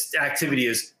 This activity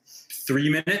is 3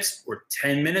 minutes or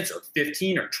 10 minutes or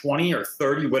 15 or 20 or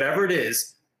 30, whatever it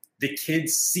is. The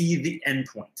kids see the end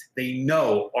point. They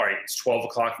know, all right, it's 12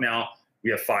 o'clock now.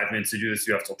 We have 5 minutes to do this.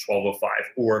 You have till 12:05.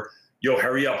 Or, yo,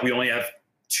 hurry up. We only have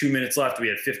 2 minutes left. We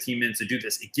had 15 minutes to do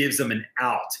this. It gives them an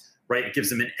out, right? It gives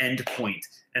them an end point.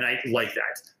 And I like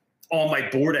that. On my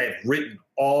board, I have written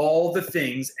all the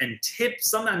things and tips.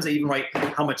 Sometimes I even write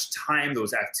how much time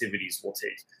those activities will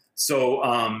take. So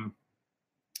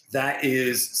that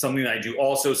is something that I do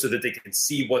also so that they can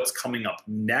see what's coming up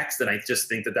next. And I just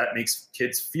think that makes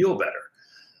kids feel better.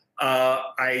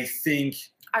 I think...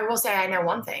 I will say I know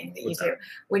one thing that you do.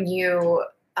 When you,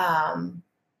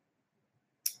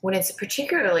 when it's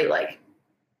particularly like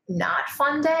not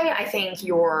fun day, I think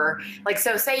you're like,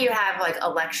 so say you have like a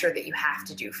lecture that you have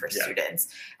to do for students.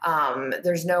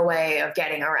 There's no way of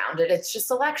getting around it. It's just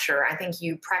a lecture. I think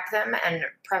you prep them and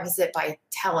preface it by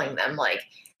telling them like,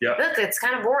 look, it's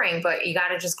kind of boring, but you got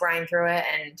to just grind through it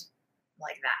and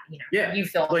like that, you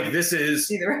feel like this is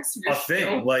the rest of your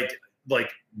thing. Like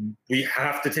we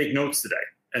have to take notes today.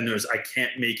 And I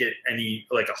can't make it any,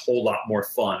 like a whole lot more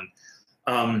fun.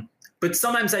 But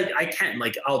sometimes I can,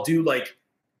 like, I'll do like,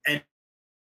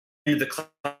 and the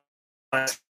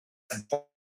class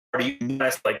party,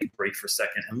 like break for a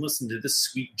second and listen to this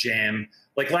sweet jam.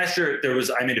 Like last year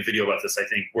I made a video about this, I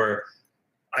think, where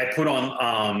I put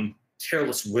on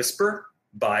Careless Whisper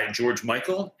by George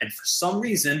Michael. And for some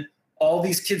reason, all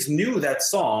these kids knew that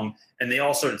song and they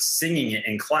all started singing it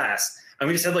in class. And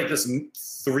we just had like this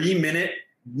 3-minute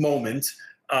moment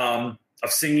of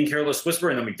singing Careless Whisper,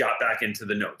 and then we got back into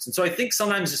the notes. And so I think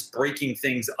sometimes just breaking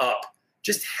things up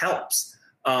just helps.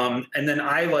 And then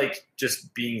I like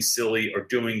just being silly or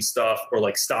doing stuff or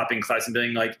like stopping class and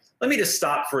being like, let me just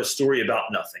stop for a story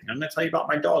about nothing. I'm going to tell you about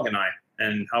my dog and I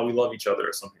and how we love each other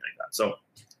or something like that. So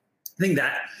I think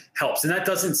that helps. And that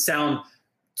doesn't sound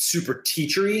super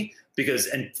teachery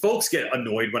and folks get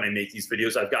annoyed when I make these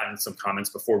videos. I've gotten some comments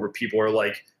before where people are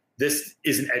like, this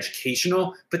isn't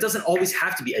educational, but doesn't always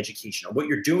have to be educational. What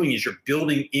you're doing is you're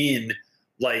building in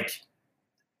like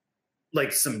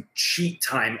some cheat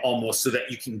time almost so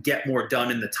that you can get more done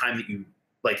in the time that you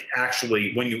like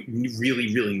actually when you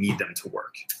really, really need them to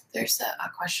work. There's a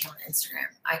question on Instagram.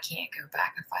 I can't go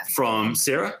back and find it. From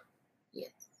Sarah?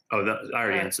 Yes. Oh, I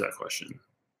already answered that question.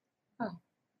 Oh.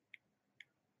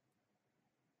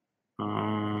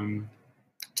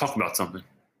 Talk about something.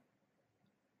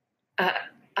 I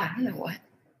don't know what.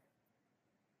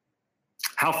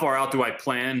 How far out do I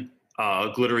plan?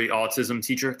 Glittery Autism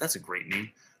Teacher. That's a great name.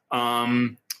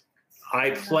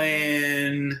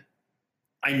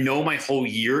 I know my whole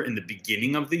year in the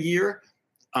beginning of the year.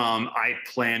 I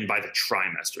plan by the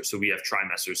trimester. So we have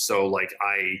trimesters. So like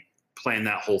I plan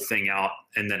that whole thing out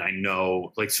and then I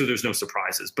know like, so there's no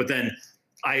surprises. But then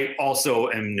I also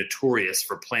am notorious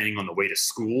for planning on the way to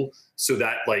school. So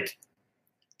that like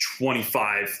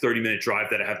 25, 30-minute drive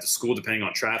that I have to school, depending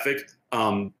on traffic,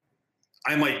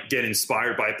 I might get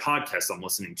inspired by a podcast I'm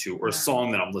listening to or a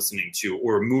song that I'm listening to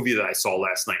or a movie that I saw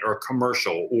last night or a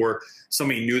commercial or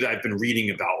something new that I've been reading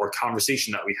about or a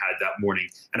conversation that we had that morning.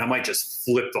 And I might just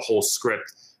flip the whole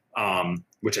script,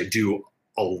 which I do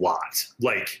a lot,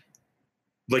 like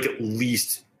at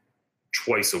least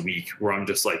twice a week where I'm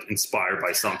just like inspired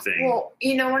by something. Well,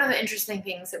 you know, one of the interesting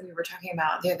things that we were talking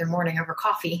about the other morning over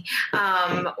coffee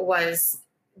was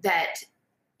that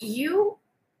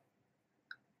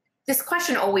this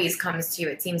question always comes to you,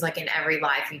 it seems like in every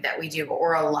live feed that we do,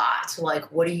 or a lot,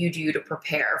 like, what do you do to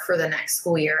prepare for the next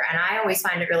school year? And I always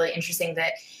find it really interesting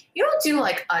that you don't do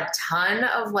like a ton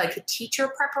of like teacher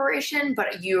preparation,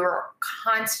 but you're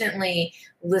constantly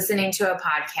listening to a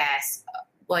podcast,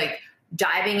 like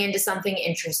diving into something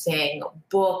interesting,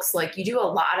 books, like you do a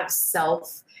lot of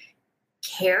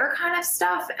self-care kind of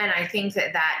stuff. And I think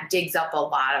that digs up a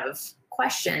lot of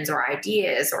questions or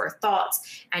ideas or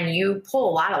thoughts, and you pull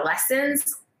a lot of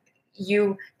lessons,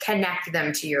 you connect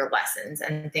them to your lessons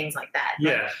and things like that.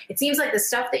 Yeah. But it seems like the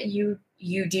stuff that you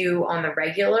do on the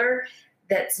regular,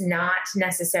 that's not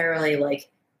necessarily like,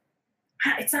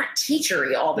 it's not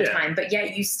teachery all the time, but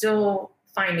yet you still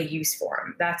find a use for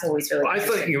them. That's always really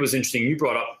interesting. I think it was interesting. You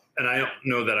brought up, and I don't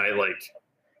know that I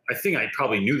think I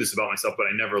probably knew this about myself, but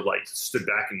I never like stood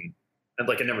back and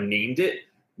like I never named it,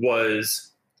 was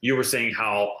you were saying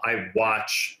how I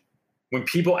watch, when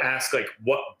people ask like,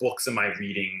 what books am I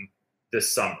reading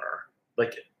this summer?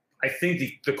 Like, I think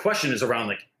the question is around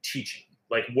like teaching,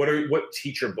 like what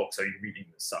teacher books are you reading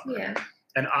this summer? Yeah.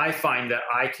 And I find that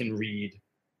I can read,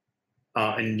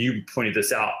 and you pointed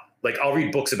this out, like I'll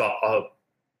read books about,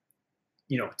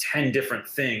 10 different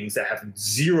things that have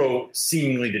zero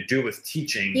seemingly to do with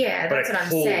teaching. Yeah, that's but I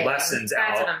pull lessons out.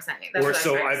 That's what I'm saying. That's or what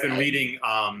so I've been reading,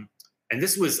 and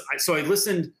this was, so I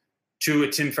listened to a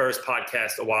Tim Ferriss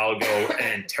podcast a while ago,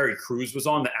 and Terry Crews was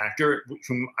on, the actor,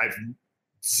 whom I've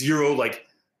zero, like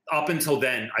up until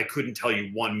then, I couldn't tell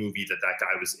you one movie that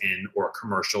guy was in or a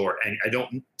commercial or any,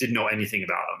 didn't know anything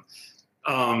about him.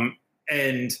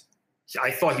 And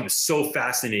I thought he was so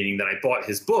fascinating that I bought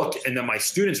his book, and then my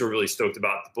students were really stoked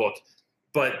about the book,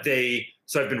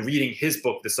 so I've been reading his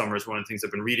book this summer is one of the things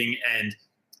I've been reading. And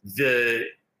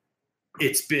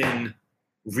it's been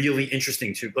really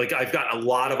interesting too. Like I've got a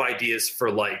lot of ideas for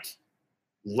like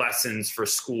lessons for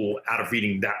school out of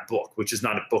reading that book, which is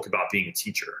not a book about being a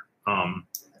teacher.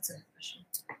 That's a good question.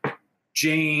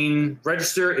 Jane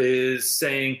Register is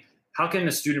saying, how can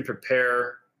a student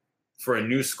prepare for a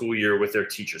new school year with their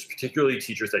teachers, particularly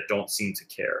teachers that don't seem to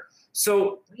care?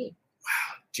 So, wow,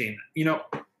 Jane,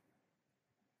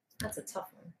 that's a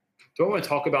tough one. Do I want to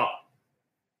talk about,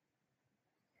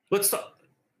 I'm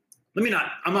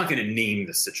not going to name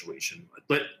the situation,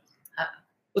 but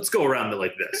let's go around it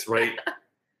like this, right?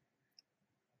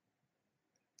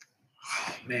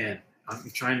 Oh, man, I'm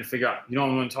trying to figure out, you know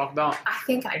what I'm going to talk about? I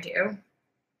think I do.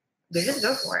 Just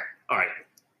go for it. All right.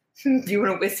 Do you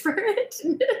want to whisper it?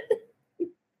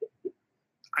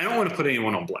 I don't want to put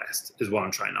anyone on blast, is what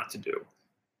I'm trying not to do.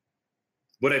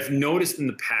 What I've noticed in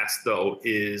the past, though,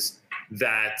 is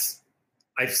that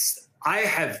I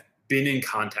have been in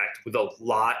contact with a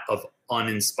lot of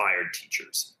uninspired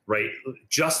teachers, right?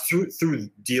 Just through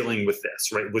dealing with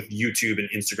this, right? With YouTube and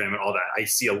Instagram and all that, I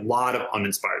see a lot of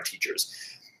uninspired teachers,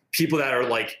 people that are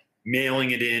like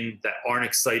mailing it in, that aren't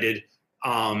excited.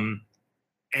 And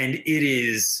it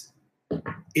is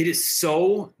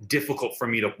so difficult for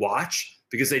me to watch,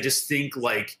 because I just think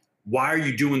like, why are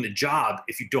you doing the job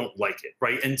if you don't like it,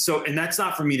 right? And that's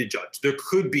not for me to judge. There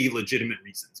could be legitimate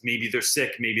reasons. Maybe they're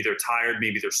sick, maybe they're tired,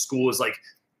 maybe their school is like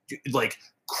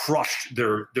crushed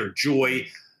their joy.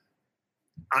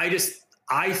 I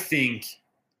think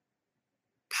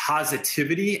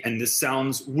positivity, and this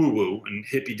sounds woo-woo and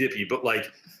hippy-dippy, but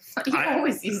like, you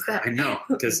always use that. I know,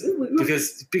 because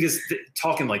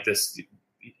talking like this,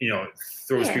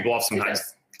 throws people off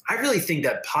sometimes. I really think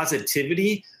that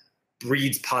positivity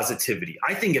breeds positivity.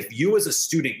 I think if you as a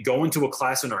student go into a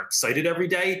class and are excited every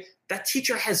day, that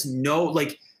teacher has no,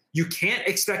 like, you can't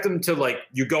expect them to, like,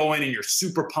 you go in and you're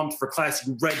super pumped for class,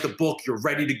 you read the book, you're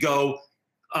ready to go.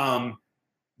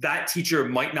 That teacher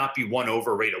might not be won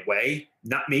over right away,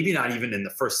 maybe not even in the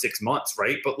first 6 months,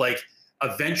 right? But like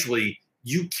eventually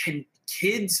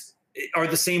kids are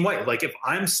the same way. Like if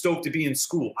I'm stoked to be in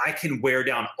school, I can wear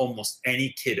down almost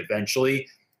any kid eventually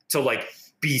to like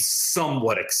be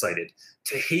somewhat excited,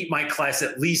 to hate my class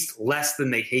at least less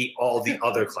than they hate all the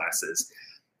other classes.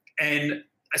 And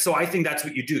so I think that's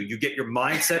what you do. You get your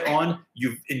mindset on,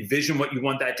 you envision what you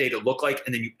want that day to look like,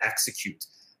 and then you execute.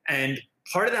 And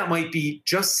part of that might be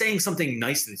just saying something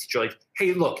nice to the teacher, like,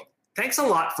 hey, look, thanks a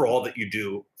lot for all that you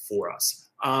do for us.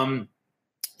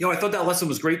 I thought that lesson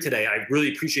was great today. I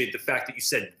really appreciate the fact that you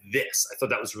said this. I thought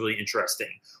that was really interesting.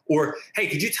 Or, hey,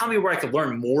 could you tell me where I could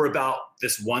learn more about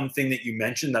this one thing that you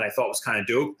mentioned that I thought was kind of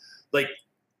dope? Like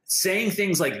saying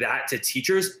things like that to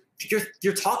teachers,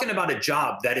 you're talking about a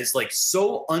job that is like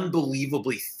so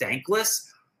unbelievably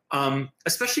thankless,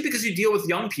 especially because you deal with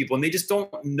young people and they just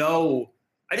don't know.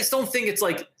 I just don't think it's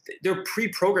like they're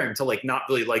pre-programmed to like not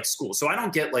really like school. So I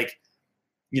don't get like,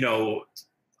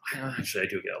 actually I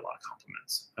do get a lot of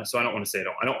compliments. So I don't want to say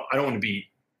I don't want to be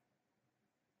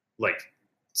like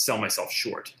sell myself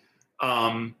short.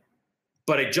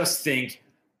 But I just think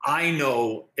I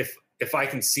know if I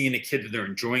can see in a kid that they're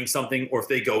enjoying something, or if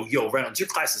they go, yo, Reynolds, your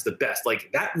class is the best.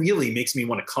 Like that really makes me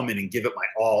want to come in and give it my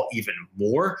all even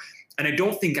more. And I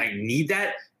don't think I need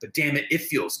that, but damn it, it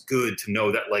feels good to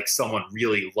know that like someone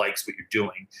really likes what you're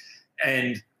doing.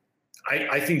 And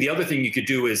I think the other thing you could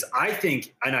do is, I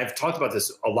think, and I've talked about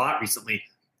this a lot recently,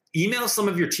 email some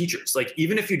of your teachers. Like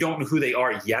even if you don't know who they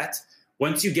are yet,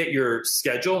 once you get your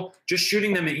schedule, just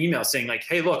shooting them an email saying like,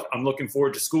 hey, look, I'm looking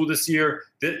forward to school this year,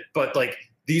 but like,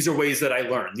 these are ways that I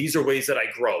learn. These are ways that I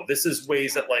grow. This is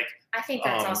ways that like. I think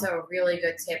that's also a really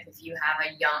good tip if you have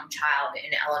a young child,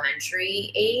 an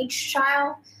elementary age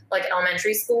child, like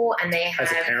elementary school, and they have.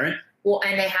 As a parent? Well,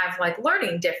 and they have like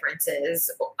learning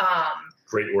differences.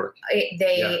 Great work.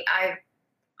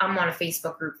 I'm on a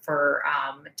Facebook group for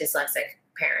dyslexic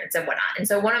parents and whatnot. And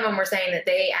so one of them were saying that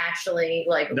they actually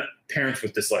like. No, parents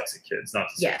with dyslexic kids, not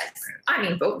dyslexic yes. parents. I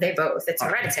mean, they both. It's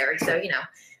hereditary. So,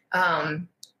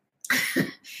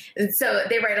 so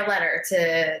they write a letter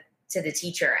to the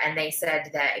teacher, and they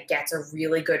said that it gets a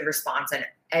really good response and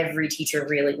every teacher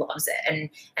really loves it. And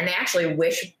they actually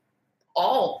wish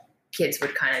all kids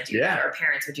would kind of do that, or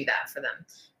parents would do that for them.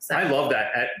 So I love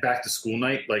that at back to school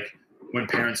night, like when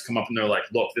parents come up and they're like,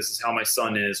 look, this is how my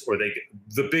son is, or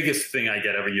the biggest thing I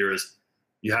get every year is,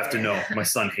 you have to know my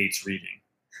son hates reading.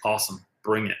 Awesome.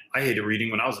 Bring it. I hated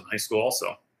reading when I was in high school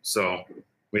also. So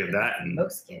we have that. And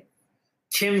most kids.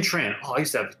 Kim Tran. Oh,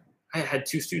 I had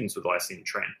 2 students with the last name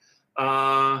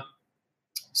Tran.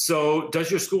 So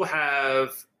does your school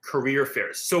have career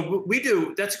fairs? So we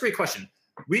do. That's a great question.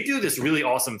 We do this really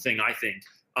awesome thing, I think,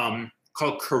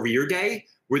 called Career Day,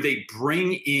 where they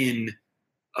bring in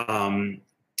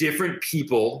different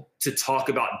people to talk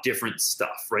about different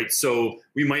stuff, right? So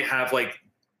we might have like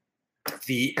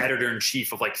the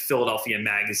editor-in-chief of like Philadelphia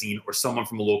Magazine, or someone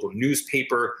from a local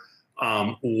newspaper,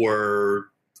 or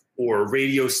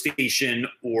radio station,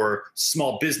 or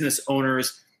small business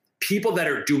owners, people that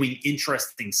are doing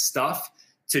interesting stuff,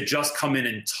 to just come in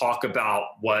and talk about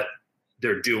what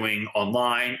they're doing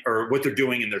online or what they're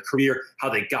doing in their career, how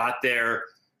they got there,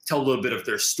 tell a little bit of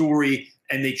their story.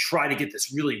 And they try to get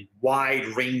this really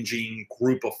wide-ranging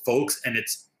group of folks, and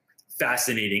it's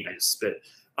fascinating. I just spit.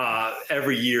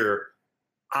 Every year,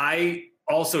 I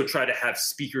also try to have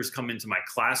speakers come into my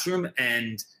classroom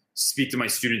and speak to my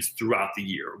students throughout the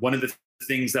year. One of the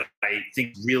things that I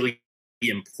think really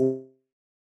important,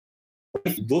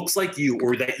 looks like you,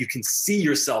 or that you can see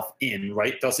yourself in,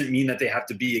 right? Doesn't mean that they have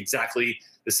to be exactly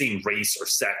the same race or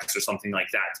sex or something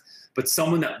like that, but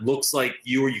someone that looks like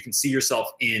you, or you can see yourself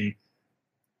in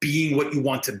being what you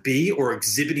want to be, or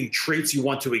exhibiting traits you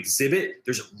want to exhibit.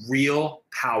 There's real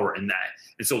power in that.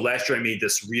 And so last year I made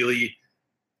this really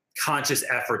conscious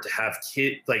effort to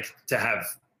have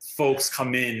folks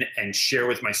come in and share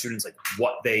with my students like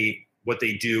what they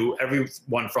do.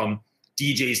 Everyone from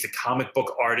DJs to comic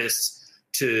book artists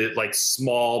to like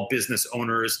small business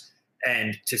owners,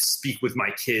 and to speak with my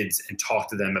kids and talk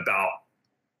to them about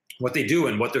what they do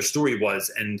and what their story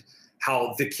was, and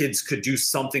how the kids could do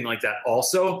something like that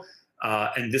also.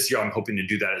 And this year I'm hoping to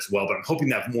do that as well, but I'm hoping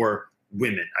to have more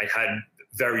women. I had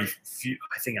very few,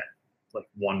 I think like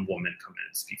one woman come in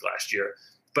and speak last year,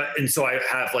 and so I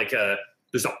have like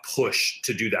there's a push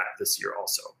to do that this year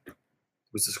also.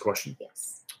 Was this a question?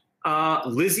 Yes.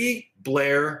 Lizzie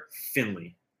Blair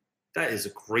Finley. That is a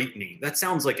great name. That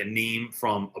sounds like a name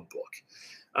from a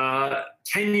book.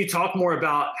 Can you talk more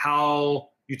about how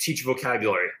you teach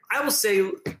vocabulary? I will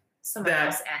say someone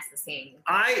else asked the same.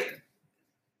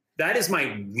 That is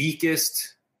my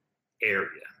weakest area.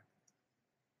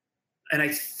 And I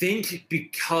think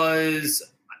because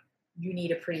you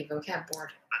need a pretty vocab board.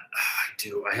 I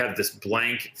do. I have this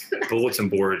blank bulletin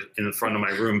board in the front of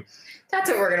my room. That's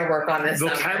what we're going to work on this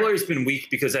Vocabulary has been weak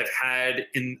because I've had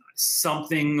in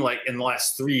the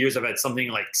last 3 years, I've had something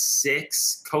like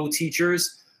 6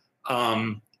 co-teachers.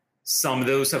 Some of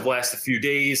those have lasted a few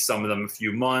days, some of them a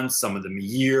few months, some of them a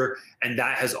year. And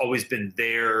that has always been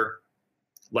their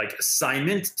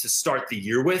assignment to start the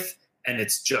year with. And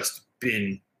it's just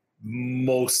been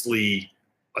mostly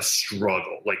a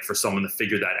struggle, for someone to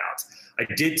figure that out. I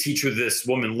did teach with this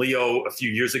woman, Leo, a few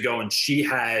years ago, and she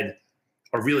had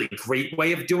a really great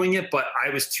way of doing it, but I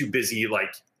was too busy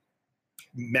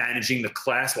managing the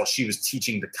class while she was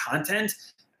teaching the content.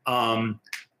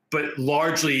 But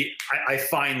largely, I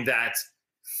find that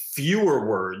fewer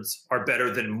words are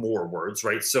better than more words,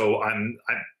 right? So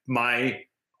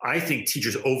I think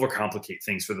teachers overcomplicate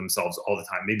things for themselves all the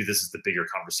time. Maybe this is the bigger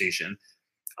conversation.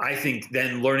 I think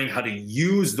then learning how to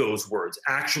use those words,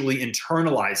 actually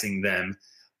internalizing them,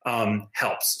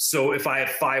 helps. So if I have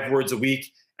 5 words a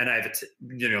week and I have,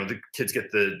 the kids get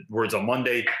the words on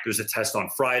Monday, there's a test on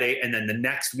Friday, and then the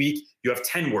next week you have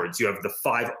 10 words. You have the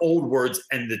 5 old words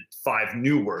and the 5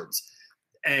 new words.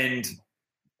 And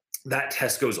that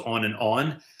test goes on and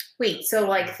on. Wait, so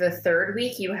the third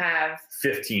week you have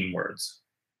 15 words.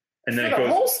 And then it goes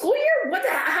the whole school year? What the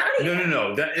hell?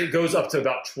 No. That it goes up to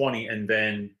about 20, and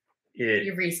then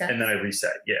you reset. And then I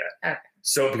reset. Yeah. Okay.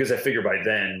 So because I figure by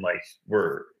then,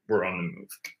 we're on the move.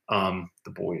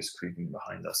 The boy is creeping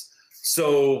behind us.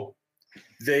 So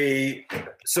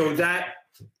that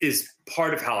is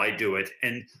part of how I do it,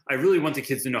 and I really want the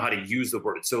kids to know how to use the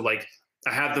word. So I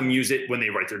have them use it when they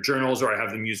write their journals, or I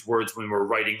have them use words when we're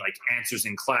writing answers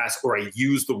in class, or I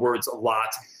use the words a lot.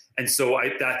 And so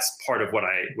that's part of what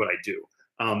I do.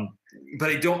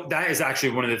 But that is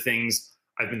actually one of the things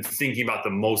I've been thinking about the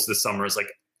most this summer is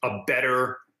a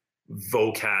better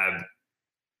vocab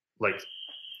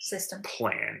system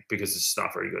plan, because it's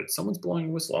not very good. Someone's blowing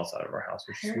a whistle outside of our house,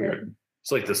 which is weird.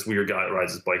 It's this weird guy that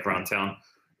rides his bike around town.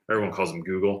 Everyone calls him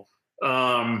Google.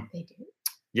 They do.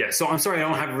 Yeah, so I'm sorry I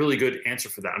don't have a really good answer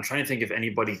for that. I'm trying to think if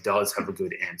anybody does have a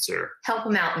good answer. Help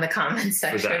them out in the comments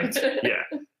section.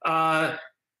 Yeah.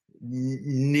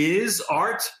 Niz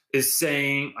Art is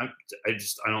saying, I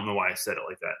don't know why I said it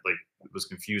like that. It was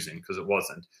confusing because it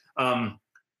wasn't.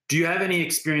 Do you have any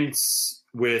experience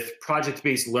with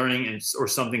project-based learning or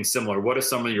something similar? What are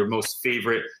some of your most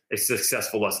favorite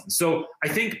successful lessons? So I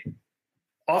think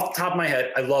off the top of my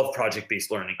head, I love project-based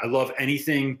learning. I love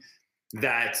anything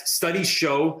that studies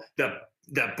show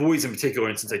that boys in particular,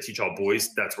 and since I teach all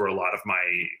boys, that's where a lot of my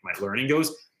learning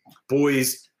goes.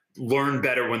 Boys learn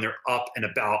better when they're up and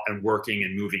about and working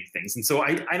and moving things. And so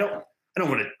I don't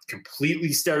want to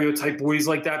completely stereotype boys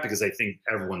like that, because I think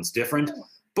everyone's different.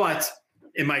 But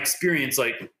in my experience,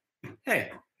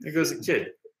 hey, there goes a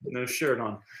kid, no shirt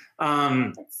on.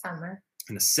 It's summer.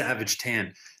 And a savage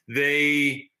tan.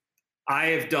 I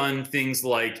have done things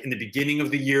in the beginning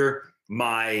of the year,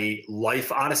 my Life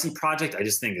Odyssey project, I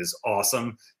just think is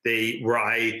awesome. Where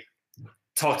I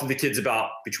talk to the kids about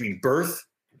between birth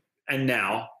and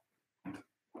now,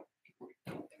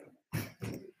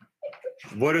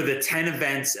 what are the 10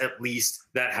 events at least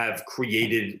that have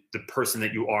created the person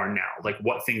that you are now?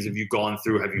 What things have you gone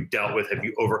through? Have you dealt with? Have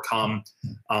you overcome?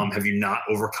 Have you not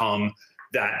overcome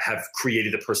that have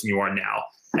created the person you are now?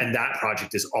 And that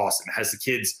project is awesome. It has the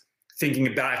kids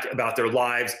thinking back about their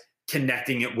lives,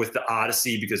 connecting it with the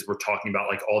Odyssey, because we're talking about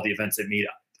all the events that made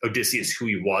Odysseus who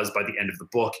he was by the end of the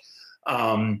book.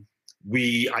 I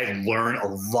learn a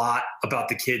lot about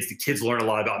the kids. The kids learn a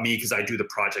lot about me because I do the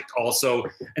project also.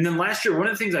 And then last year, one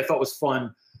of the things I thought was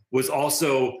fun was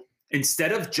also,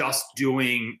 instead of just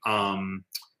doing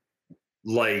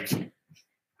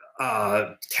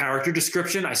character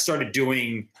description, I started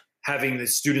having the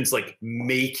students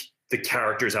make the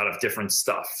characters out of different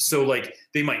stuff. So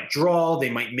they might draw, they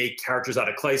might make characters out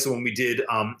of clay. So when we did,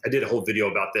 I did a whole video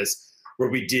about this where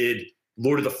we did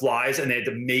Lord of the Flies, and they had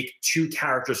to make 2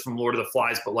 characters from Lord of the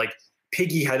Flies, but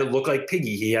Piggy had to look like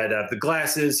Piggy. He had to have the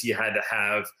glasses. He had to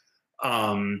have,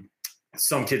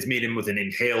 some kids made him with an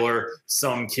inhaler.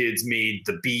 Some kids made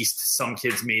the Beast. Some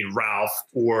kids made Ralph,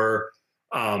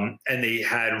 and they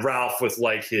had Ralph with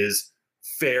his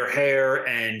fair hair,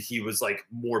 and he was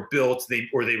more built. They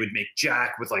would make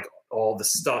Jack with all the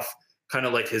stuff kind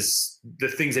of like the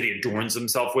things that he adorns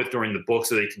himself with during the book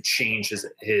so they can change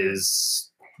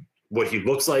his what he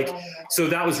looks like. So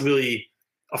that was really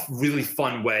a really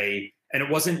fun way. And it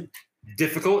wasn't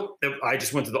difficult. I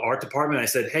just went to the art department. I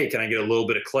said, hey, can I get a little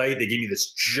bit of clay? They gave me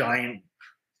this giant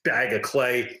bag of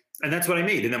clay. And that's what I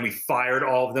made. And then we fired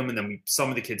all of them. And then some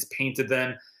of the kids painted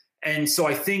them. And so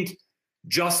I think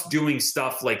just doing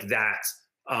stuff like that,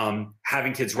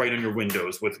 having kids write on your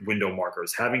windows with window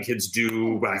markers, having kids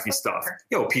do wacky stuff.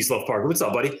 Yo, Peace, Love, Parker. What's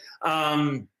up, buddy?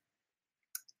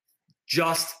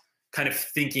 Just kind of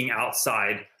thinking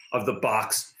outside of the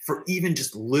box for even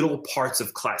just little parts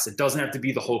of class. It doesn't have to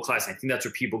be the whole class. I think that's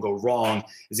where people go wrong,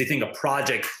 is they think a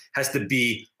project has to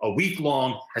be a week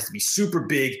long, has to be super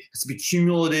big, has to be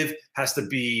cumulative, has to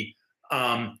be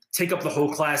take up the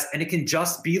whole class. And it can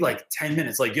just be like 10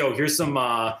 minutes. Like, yo, here's some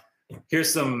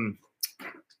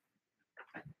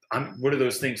what are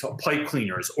those things called? Pipe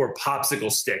cleaners or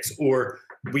popsicle sticks. Or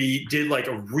we did like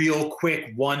a real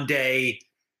quick 1 day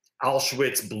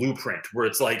Auschwitz blueprint where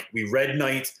it's like, we read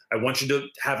night. I want you to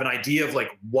have an idea of like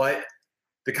what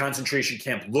the concentration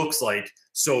camp looks like.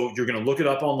 So you're going to look it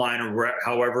up online or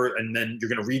however, and then you're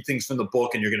going to read things from the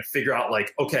book and you're going to figure out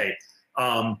like, okay,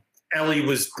 Ellie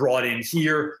was brought in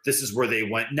here. This is where they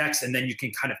went next. And then you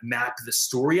can kind of map the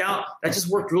story out. That just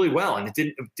worked really well. And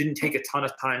it didn't take a ton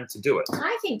of time to do it.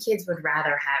 I think kids would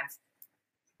rather have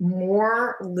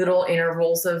more little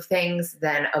intervals of things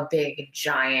than a big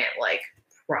giant like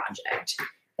project.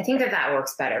 I think that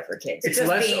works better for kids. It's just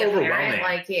less overwhelming.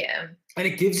 Parent, and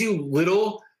it gives you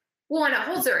little. Well, and it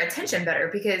holds their attention better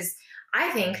because I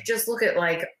think just look at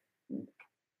like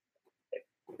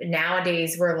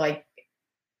nowadays where like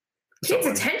kids'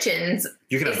 attentions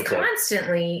is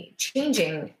constantly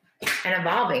changing and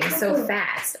evolving so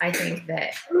fast. I think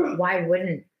that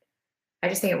I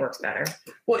just think it works better.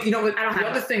 Well, you know what? The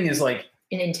other thing is like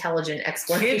an intelligent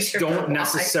explanation. Kids don't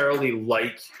necessarily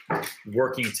like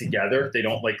working together. They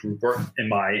don't like group work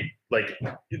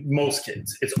most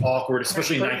kids. It's awkward,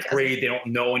 especially in ninth grade. They don't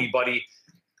know anybody.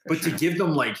 But to give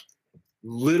them like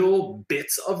little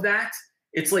bits of that,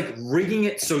 it's like rigging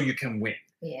it so you can win.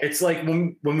 Yeah. It's like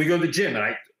when we go to the gym and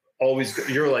I always go,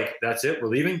 you're like, that's it, we're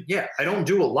leaving? Yeah, I don't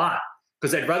do a lot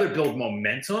because I'd rather build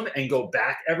momentum and go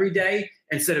back every day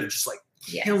instead of just like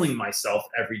killing myself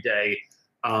every day.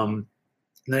 And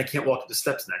then I can't walk up the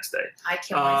steps the next day. I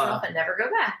kill myself and never go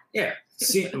back. Yeah.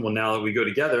 Well, now that we go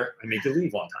together, I make you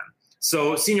leave one time.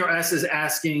 So Senior S is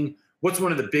asking, what's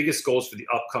one of the biggest goals for the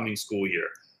upcoming school year?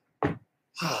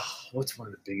 What's one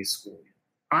of the biggest school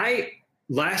years?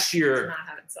 Last year, not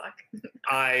have it suck.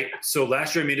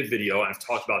 Last year I made a video and I've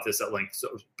talked about this at length.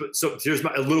 So here's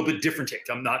a little bit different take.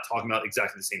 I'm not talking about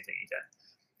exactly the same thing again.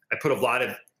 I put a lot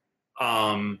of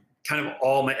kind of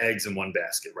all my eggs in one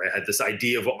basket, right? I had this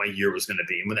idea of what my year was going to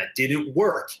be. And when that didn't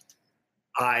work,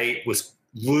 I was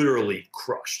literally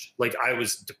crushed. Like I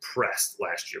was depressed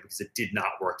last year because it did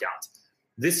not work out.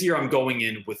 This year I'm going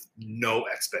in with no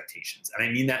expectations. And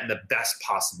I mean that in the best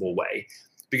possible way,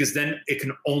 because then it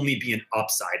can only be an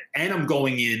upside. And I'm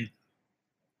going in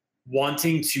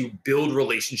wanting to build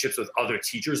relationships with other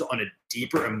teachers on a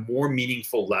deeper and more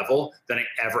meaningful level than I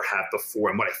ever have before.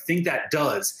 And what I think that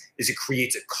does is it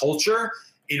creates a culture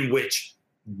in which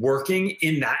working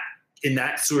in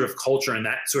that sort of culture and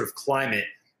that sort of climate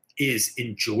is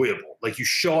enjoyable. Like you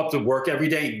show up to work every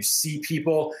day and you see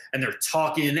people and they're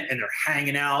talking and they're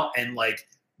hanging out, and like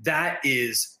that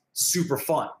is super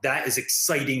fun. That is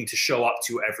exciting to show up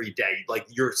to every day. Like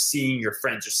you're seeing your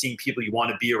friends, you're seeing people you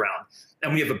want to be around.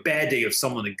 And we have a bad day of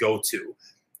someone to go to.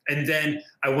 And then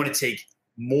I want to take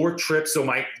more trips. So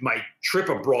my trip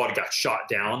abroad got shot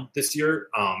down this year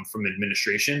from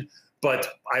administration,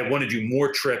 but I want to do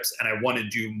more trips and I want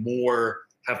to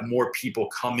have more people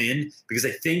come in, because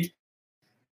I think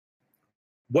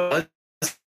what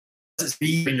is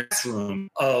be in your classroom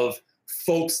of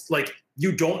folks, like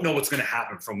you don't know what's going to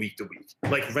happen from week to week.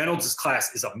 Like Reynolds'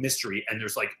 class is a mystery, and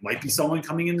there's like, might be someone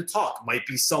coming in to talk, might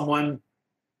be someone,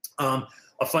 a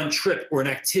fun trip or an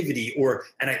activity,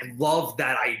 and I love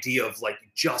that idea of like, you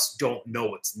just don't know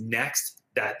what's next.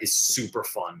 That is super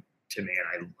fun to me.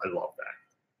 And I love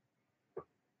that.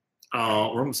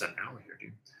 We're almost at an hour here,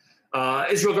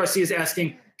 dude. Israel Garcia is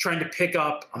asking, trying to pick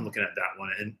up, I'm looking at that one,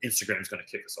 and Instagram is going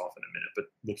to kick us off in a minute, but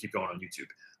we'll keep going on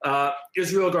YouTube.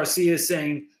 Israel Garcia is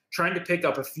saying, trying to pick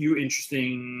up a few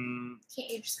interesting, can't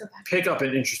you just go back? Pick up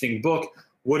an interesting book.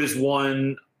 What is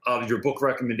one of your book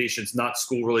recommendations, not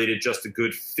school related, just a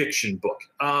good fiction book?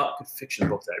 Good fiction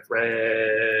book that I've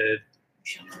read.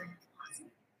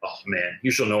 Oh man,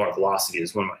 You Shall Know Our Velocity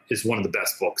is one of the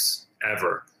best books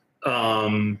ever.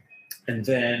 And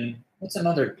then What's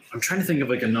another? I'm trying to think of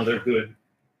like another good.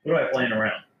 What am I playing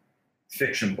around?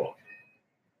 Fiction book.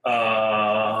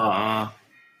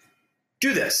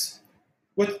 Do this.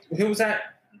 Who was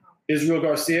that? Israel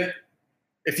Garcia.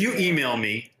 If you email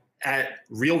me at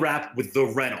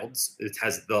realrapwiththereynolds, it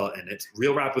has the in it,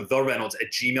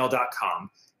 realrapwiththereynolds@gmail.com.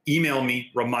 Email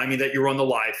me, remind me that you're on the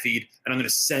live feed, and I'm going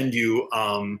to send you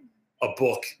a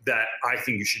book that I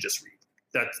think you should just read.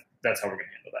 That's how we're going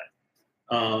to handle that.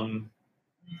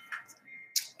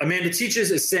 Amanda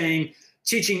Teaches is saying,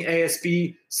 teaching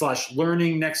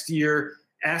ASB/learning next year.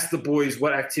 Asked the boys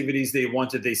what activities they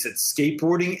wanted. They said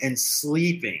skateboarding and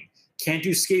sleeping. Can't do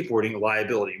skateboarding,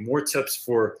 liability. More tips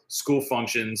for school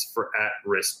functions for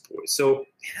at-risk boys. So,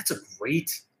 man, that's a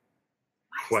great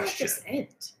question. Why does that just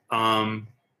end? I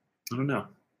don't know.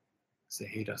 They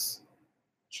hate us.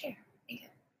 Sure. Yeah.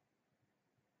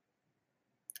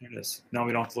 There it is. Now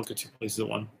we don't have to look at two places at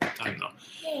one time, though.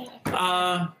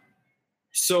 Yeah.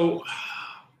 So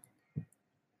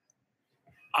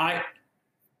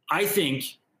I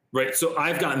think, right, so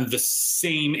I've gotten the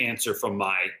same answer from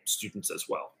my students as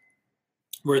well,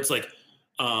 where it's like,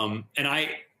 and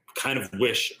I kind of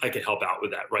wish I could help out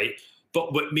with that, right?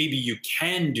 But what maybe you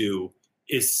can do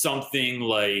is something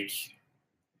like,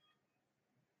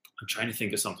 I'm trying to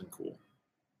think of something cool.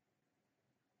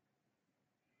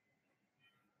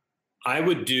 I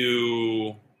would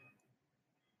do,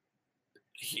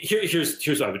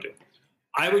 here's what I would do.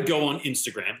 I would go on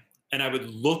Instagram and I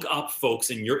would look up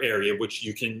folks in your area, which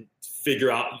you can figure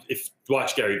out if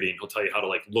watch Gary Vee, and he'll tell you how to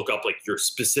like look up like your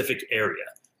specific area,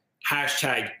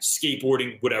 hashtag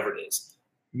skateboarding, whatever it is.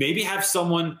 Maybe have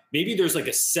someone, maybe there's like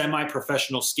a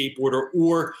semi-professional skateboarder,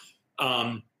 or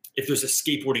if there's a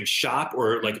skateboarding shop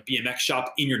or like a BMX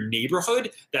shop in your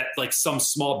neighborhood that like some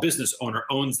small business owner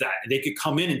owns that, and they could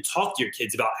come in and talk to your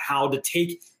kids about how to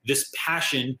take this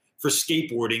passion for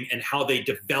skateboarding and how they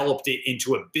developed it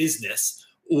into a business.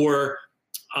 Or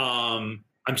I'm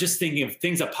just thinking of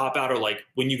things that pop out are like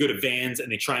when you go to Vans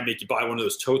and they try and make you buy one of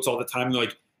those totes all the time. And they're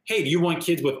like, hey, do you want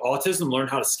kids with autism learn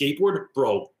how to skateboard?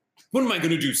 Bro, what am I going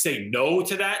to do? Say no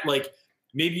to that? Like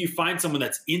maybe you find someone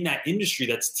that's in that industry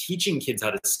that's teaching kids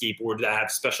how to skateboard that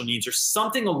have special needs or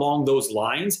something along those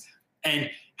lines, and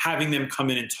having them come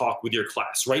in and talk with your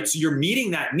class, right? So you're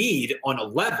meeting that need on a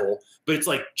level, but it's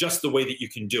like just the way that you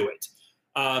can do it.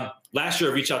 Last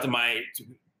year I reached out to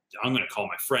I'm going to call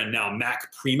my friend now,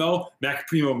 Mac Primo. Mac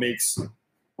Primo makes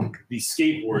these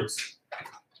skateboards.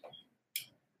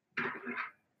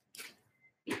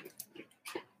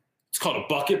 It's called a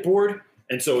bucket board.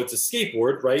 And so it's a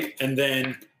skateboard, right? And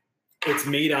then it's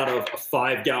made out of a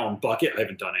 5-gallon bucket. I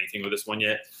haven't done anything with this one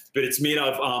yet, but it's made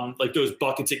out of like those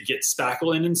buckets that you get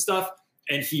spackle in and stuff.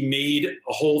 And he made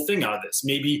a whole thing out of this.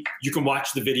 Maybe you can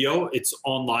watch the video. It's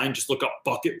online. Just look up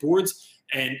bucket boards.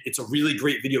 And it's a really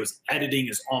great video. His editing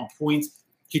is on point.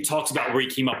 He talks about where he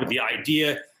came up with the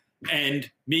idea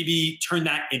and maybe turn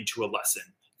that into a lesson.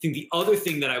 I think the other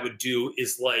thing that I would do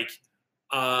is like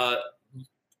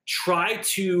try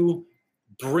to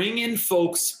bring in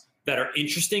folks that are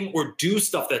interesting or do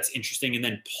stuff that's interesting and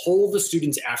then poll the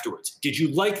students afterwards. Did you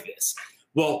like this?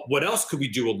 Well, what else could we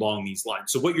do along these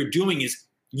lines? So what you're doing is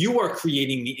you are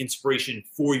creating the inspiration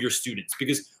for your students,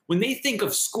 because when they think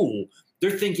of school,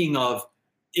 they're thinking of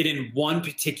it in one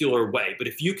particular way. But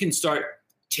if you can start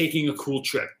taking a cool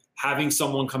trip, having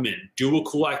someone come in, do a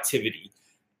cool activity,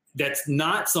 that's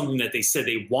not something that they said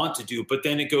they want to do, but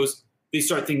then they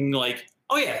start thinking like,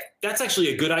 oh yeah, that's actually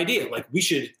a good idea. Like we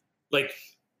should, like,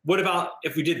 what about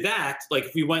if we did that? Like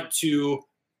if we went to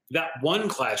that one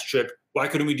class trip, why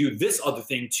couldn't we do this other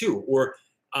thing too? Or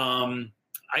I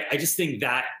just think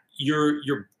that you're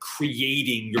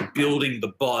building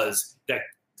the buzz that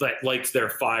lights their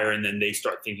fire, and then they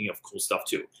start thinking of cool stuff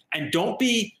too. And don't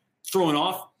be thrown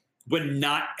off when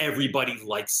not everybody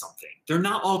likes something. They're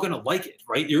not all going to like it,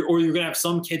 right? You're going to have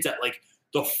some kids that like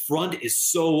the front is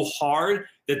so hard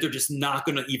that they're just not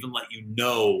going to even let you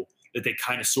know that they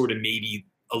kind of sort of maybe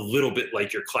a little bit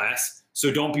like your class.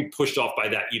 So don't be pushed off by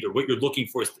that either. What you're looking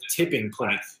for is the tipping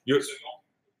point. You're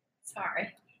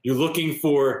looking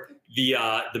for the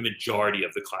majority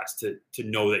of the class to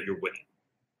know that you're winning.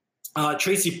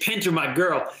 Tracy Pinter, my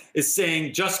girl, is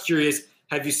saying, just curious,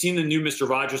 have you seen the new Mr.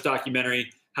 Rogers documentary?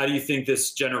 How do you think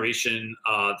this generation,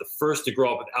 the first to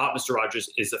grow up without Mr. Rogers,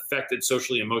 is affected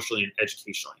socially, emotionally, and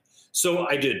educationally? So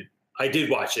I did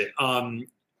watch it.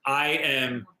 I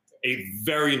am a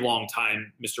very long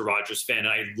time Mr. Rogers fan, and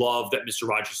I love that Mr.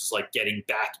 Rogers is like getting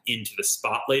back into the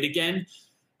spotlight again.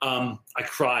 I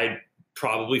cried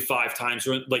probably 5 times,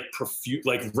 or like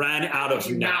ran out of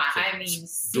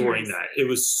napkins during that. It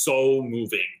was so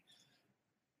moving.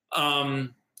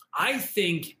 I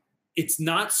think it's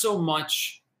not so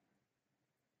much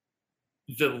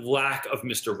the lack of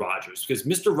Mr. Rogers, because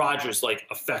Mr. Rogers like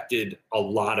affected a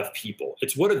lot of people.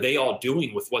 It's what are they all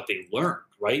doing with what they learned,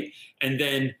 right? And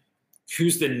then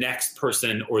who's the next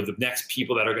person or the next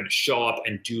people that are going to show up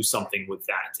and do something with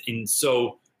that? And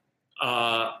so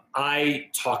I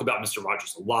talk about Mr.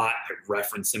 Rogers a lot. I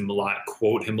reference him a lot,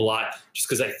 quote him a lot, just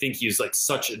because I think he's like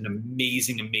such an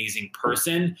amazing, amazing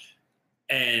person.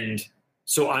 And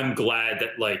so I'm glad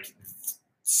that like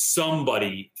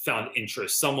somebody found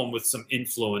interest, someone with some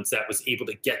influence that was able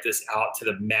to get this out to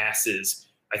the masses,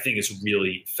 I think is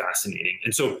really fascinating.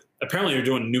 And so apparently you're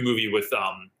doing a new movie with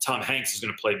Tom Hanks is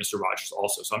going to play Mr. Rogers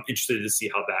also. So I'm interested to see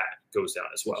how that goes down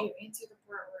as well. Did you answer the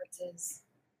part where it says,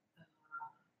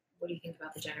 what do you think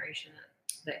about the generation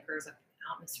that grows up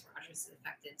without Mr. Rogers is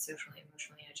affected socially,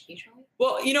 emotionally, educationally?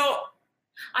 Well, you know,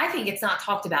 I think it's not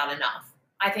talked about enough.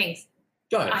 I think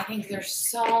there's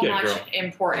so much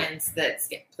importance that's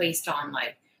placed on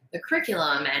like the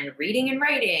curriculum and reading and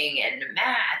writing and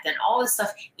math and all this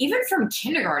stuff, even from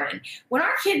kindergarten. When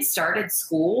our kids started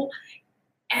school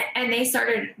and they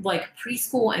started like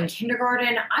preschool and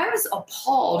kindergarten, I was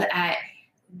appalled at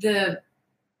the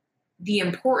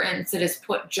importance that is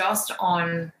put just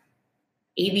on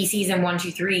ABCs and 1,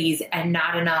 2, 3s and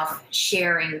not enough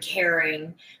sharing,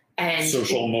 caring, and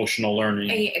social emotional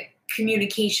learning,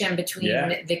 communication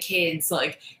between the kids.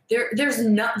 Like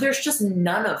there's just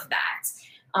none of that.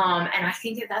 And I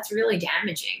think that that's really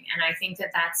damaging. And I think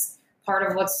that that's part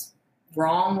of what's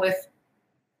wrong with,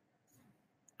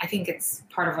 I think it's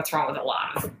part of what's wrong with a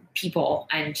lot of people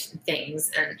and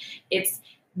things. And it's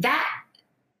that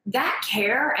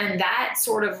care and that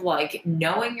sort of like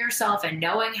knowing yourself and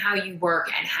knowing how you work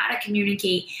and how to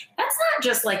communicate, that's not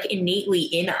just like innately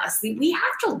in us. We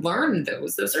have to learn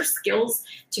those. Those are skills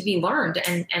to be learned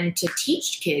and to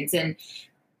teach kids. And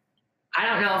I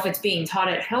don't know if it's being taught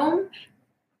at home.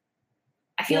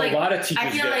 I feel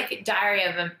like Diary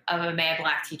of a Mad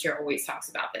Black Teacher always talks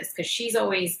about this because she's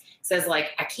always says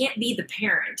like, I can't be the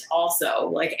parent also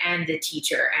like, and the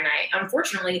teacher. And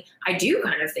unfortunately, I do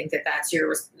kind of think that that's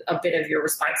a bit of your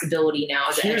responsibility now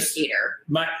as an educator.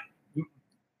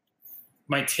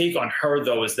 My take on her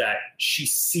though, is that she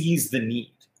sees the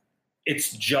need.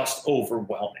 It's just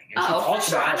overwhelming. And she talks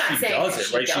about how she does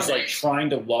it, right? She's like trying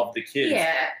to love the kids.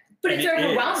 Yeah, but it's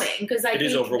overwhelming because I think it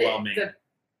is overwhelming.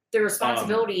 The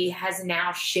responsibility has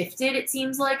now shifted, it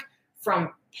seems like,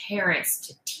 from parents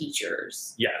to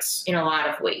teachers. Yes. In a lot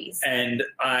of ways. And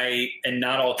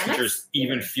not all teachers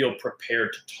even feel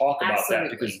prepared to talk about that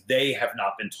because they have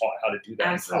not been taught how to do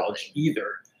that in college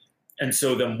either. And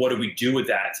so then what do we do with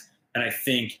that? And I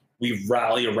think we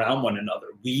rally around one another.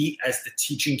 We, as the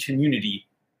teaching community,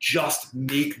 just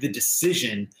make the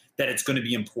decision that it's going to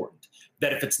be important.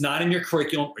 That if it's not in your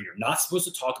curriculum or you're not supposed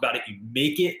to talk about it, you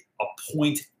make it a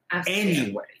point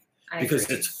anyway, because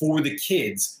it's for the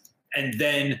kids. And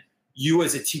then you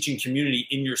as a teaching community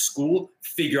in your school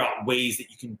figure out ways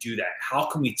that you can do that. How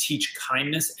can we teach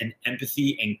kindness and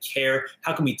empathy and care?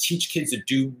 How can we teach kids to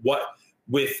do what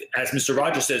with, as Mr.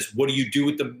 Rogers says, what do you do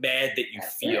with the mad that you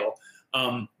feel?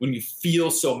 When you feel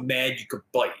so mad, you could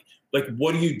bite. Like,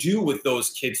 what do you do with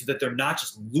those kids so that they're not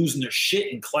just losing their shit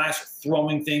in class or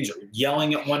throwing things or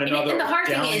yelling at one another? And the hard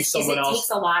thing is it takes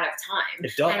a lot of time.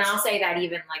 It does. And I'll say that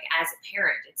even like as a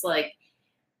parent, it's like,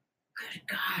 good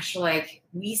gosh, like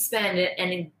we spend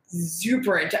an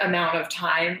exuberant amount of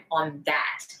time on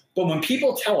that. But when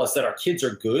people tell us that our kids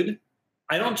are good,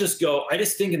 I don't just go, I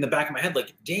just think in the back of my head,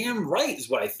 like, damn right is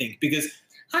what I think. Because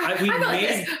we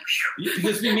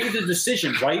made the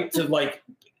decision, right? To like,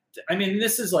 I mean,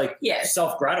 this is like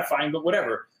self-gratifying, but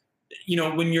whatever. You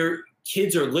know, when your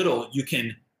kids are little, you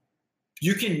can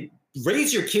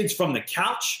raise your kids from the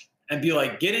couch and be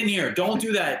like, get in here. Don't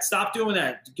do that. Stop doing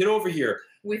that. Get over here.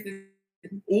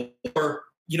 Or,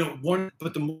 you know,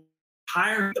 but the more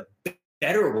higher, the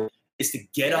better is to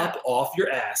get up off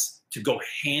your ass to go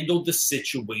handle the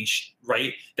situation,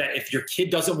 right? That if your kid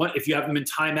doesn't want, if you have them in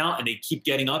timeout and they keep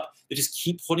getting up, they just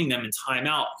keep putting them in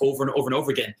timeout over and over and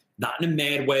over again. Not in a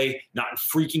mad way, not in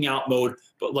freaking out mode,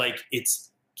 but like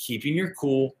it's keeping your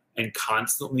cool and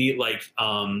constantly like,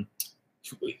 I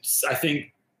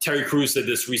think Terry Crews said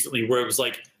this recently where it was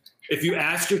like, if you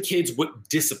ask your kids what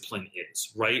discipline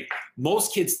is, right?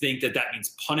 Most kids think that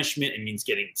means punishment. It means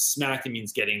getting smacked. It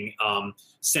means getting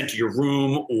sent to your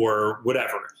room or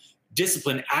whatever.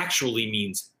 Discipline actually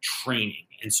means training.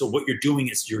 And so what you're doing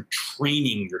is you're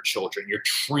training your children. You're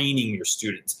training your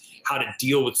students how to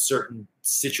deal with certain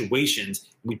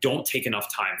situations. We don't take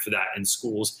enough time for that in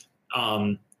schools.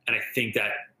 And And I think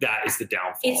that is the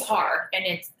downfall. It's hard.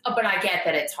 But I get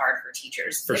that it's hard for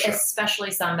teachers, for sure.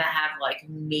 Especially some that have like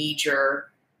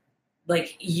major,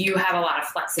 like you have a lot of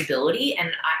flexibility.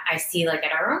 And I see like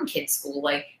at our own kids' school,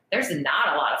 like there's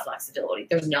not a lot of flexibility.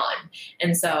 There's none.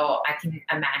 And so I can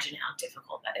imagine how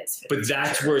difficult that is. But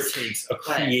that's where it takes a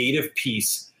creative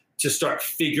piece to start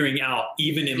figuring out,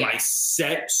 even in my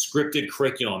set scripted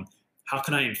curriculum, how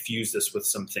can I infuse this with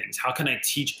some things? How can I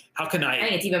teach? I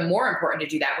think it's even more important to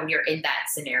do that when you're in that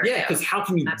scenario. Yeah, because how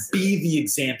can you be the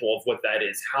example of what that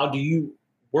is? How do you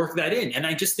work that in? And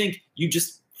I just think you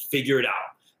just figure it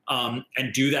out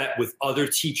and do that with other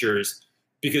teachers,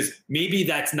 because maybe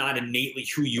that's not innately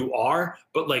who you are,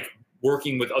 but like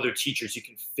working with other teachers, you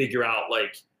can figure out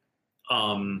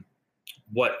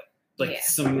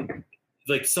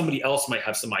somebody else might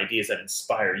have some ideas that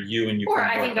inspire you, and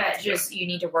I think that you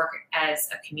need to work as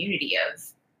a community of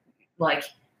like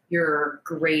your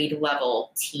grade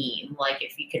level team. Like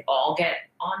if you could all get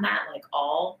on that, like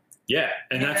all. Yeah.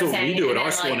 And that's what we do at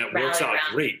our school, and it works out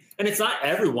great. And it's not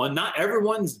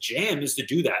everyone's jam is to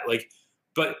do that. Like,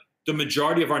 but the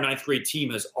majority of our 9th grade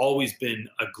team has always been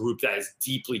a group that has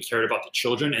deeply cared about the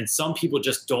children. And some people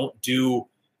just don't do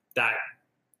that,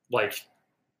 like,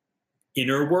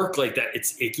 inner work, like that.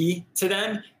 It's icky to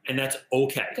them, and that's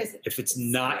okay. If it's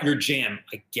not your jam,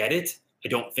 I get it. I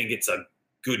don't think it's a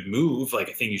good move. Like,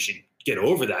 I think you should get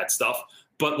over that stuff.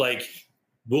 But like,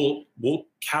 we'll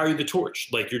carry the torch.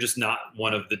 Like, you're just not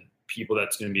one of the people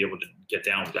that's going to be able to get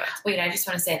down with that. Wait, I just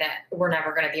want to say that we're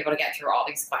never going to be able to get through all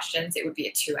these questions. It would be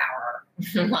a 2-hour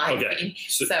live feed.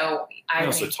 So I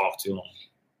also talk too long.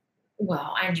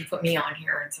 Well, and you put me on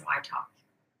here, and so I talk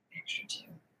extra too.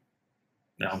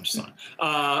 No, I'm just on.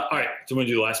 All right. Do you want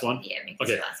to do the last one? Yeah,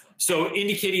 okay. The last one. So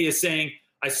Indy Kitty is saying,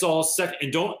 I saw second,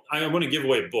 and I want to give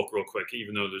away a book real quick,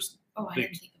 even though there's. Oh, I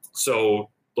didn't take the book. So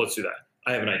let's do that.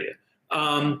 I have an idea.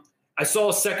 I saw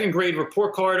a 2nd grade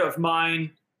report card of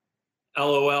mine.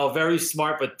 LOL, very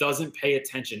smart, but doesn't pay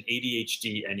attention.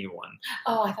 ADHD, anyone?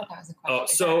 Oh, I thought that was a question. Oh,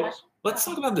 so let's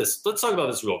talk about this. Let's talk about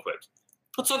this real quick.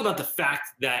 Let's talk about the fact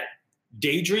that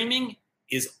daydreaming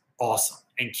is awesome,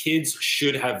 and kids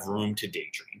should have room to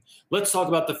daydream. Let's talk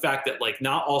about the fact that like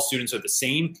not all students are the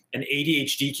same, and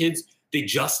ADHD kids, they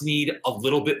just need a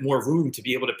little bit more room to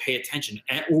be able to pay attention,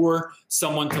 or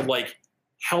someone to like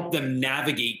help them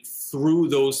navigate through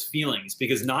those feelings,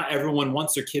 because not everyone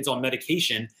wants their kids on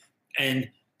medication. And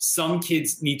some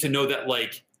kids need to know that,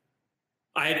 like,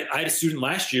 I had a student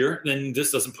last year, and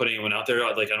this doesn't put anyone out there.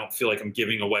 Like, I don't feel like I'm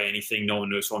giving away anything. No one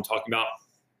knows what I'm talking about.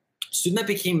 A student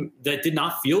that did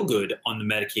not feel good on the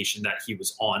medication that he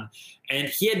was on. And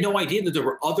he had no idea that there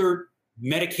were other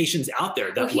medications out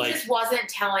there that he just wasn't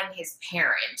telling his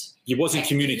parent. He wasn't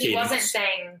communicating. He wasn't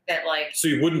saying that, like. So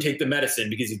he wouldn't take the medicine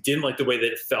because he didn't like the way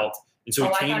that it felt. And so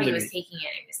I thought he was taking it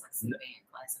and he was like sleeping in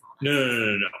class and all that.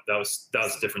 No. That was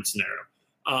a different scenario.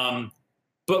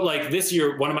 But like this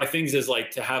year, one of my things is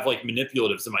like to have like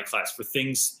manipulatives in my class for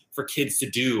things for kids to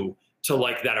do to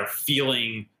like that are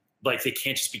feeling like they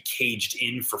can't just be caged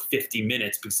in for 50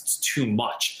 minutes because it's too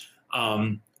much.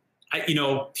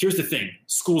 Here's the thing.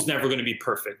 School's never going to be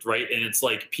perfect, right? And it's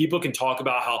like people can talk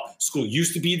about how school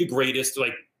used to be the greatest.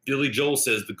 Like Billy Joel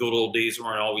says, the good old days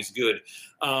weren't always good.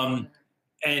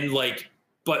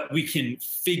 But we can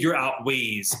figure out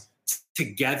ways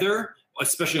together,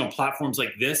 especially on platforms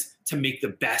like this, to make the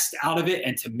best out of it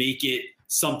and to make it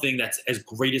something that's as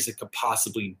great as it could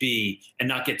possibly be and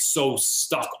not get so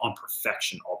stuck on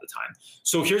perfection all the time.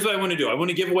 So here's what I want to do. I want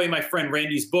to give away my friend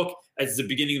Randy's book as the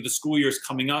beginning of the school year is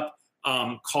coming up,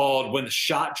 called When the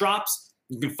Shot Drops.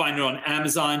 You can find it on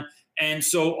Amazon. And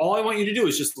so all I want you to do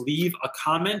is just leave a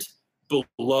comment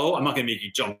below. I'm not going to make you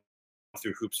jump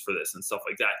through hoops for this and stuff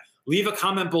like that. Leave a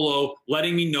comment below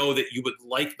letting me know that you would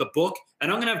like the book.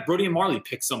 And I'm going to have Brody and Marley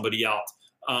pick somebody out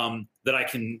that I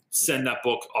can send that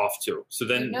book off to. So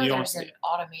then you don't there's an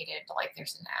automated, like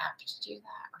there's an app to do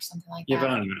that or something like that. Yeah, but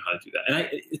I don't even know how to do that. And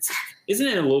isn't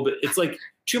it a little bit, it's like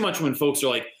too much when folks are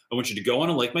like, I want you to go on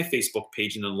and like my Facebook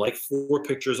page and then like 4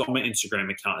 pictures on my Instagram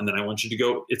account. And then I want you to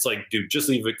go, it's like, dude, just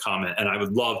leave a comment. And I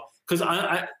would love, because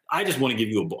I just want to give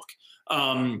you a book.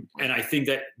 And I think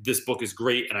that this book is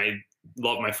great. And I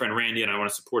love my friend Randy and I want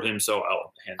to support him. So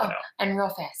I'll hand it out. And real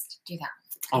fast, do that.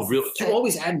 Oh, really? You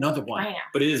always add another one. I know.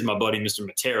 But it is my buddy, Mr.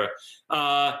 Matera.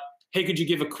 Hey, could you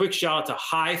give a quick shout out to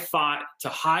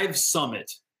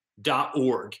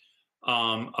hivesummit.org,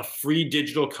 a free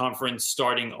digital conference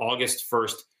starting August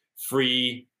 1st,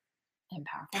 free and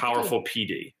powerful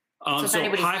PD. So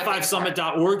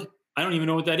highfivesummit.org. I don't even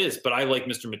know what that is, but I like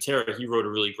Mr. Matera. He wrote a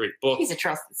really great book. He's a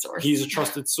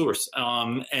trusted source.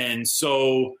 And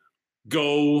so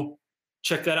go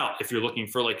check that out if you're looking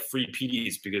for like free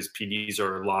PDs, because PDs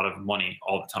are a lot of money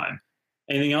all the time.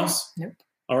 Anything else? Nope.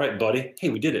 All right, buddy. Hey,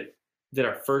 we did it. We did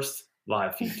our first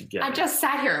live feed together. I just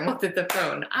sat here and looked at the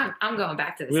phone. I'm going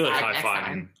back to the We slide like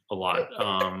high-fiving a lot.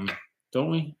 Don't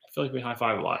we? I feel like we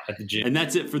high-five a lot at the gym. And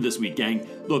that's it for this week, gang.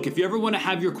 Look, if you ever want to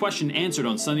have your question answered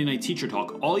on Sunday Night Teacher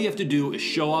Talk, all you have to do is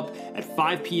show up at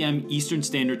 5 p.m. Eastern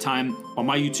Standard Time on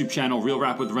my YouTube channel, Real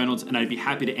Rap with Reynolds, and I'd be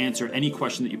happy to answer any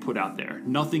question that you put out there.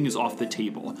 Nothing is off the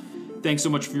table. Thanks so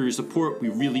much for your support. We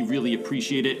really, really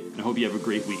appreciate it, and I hope you have a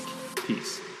great week.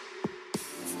 Peace.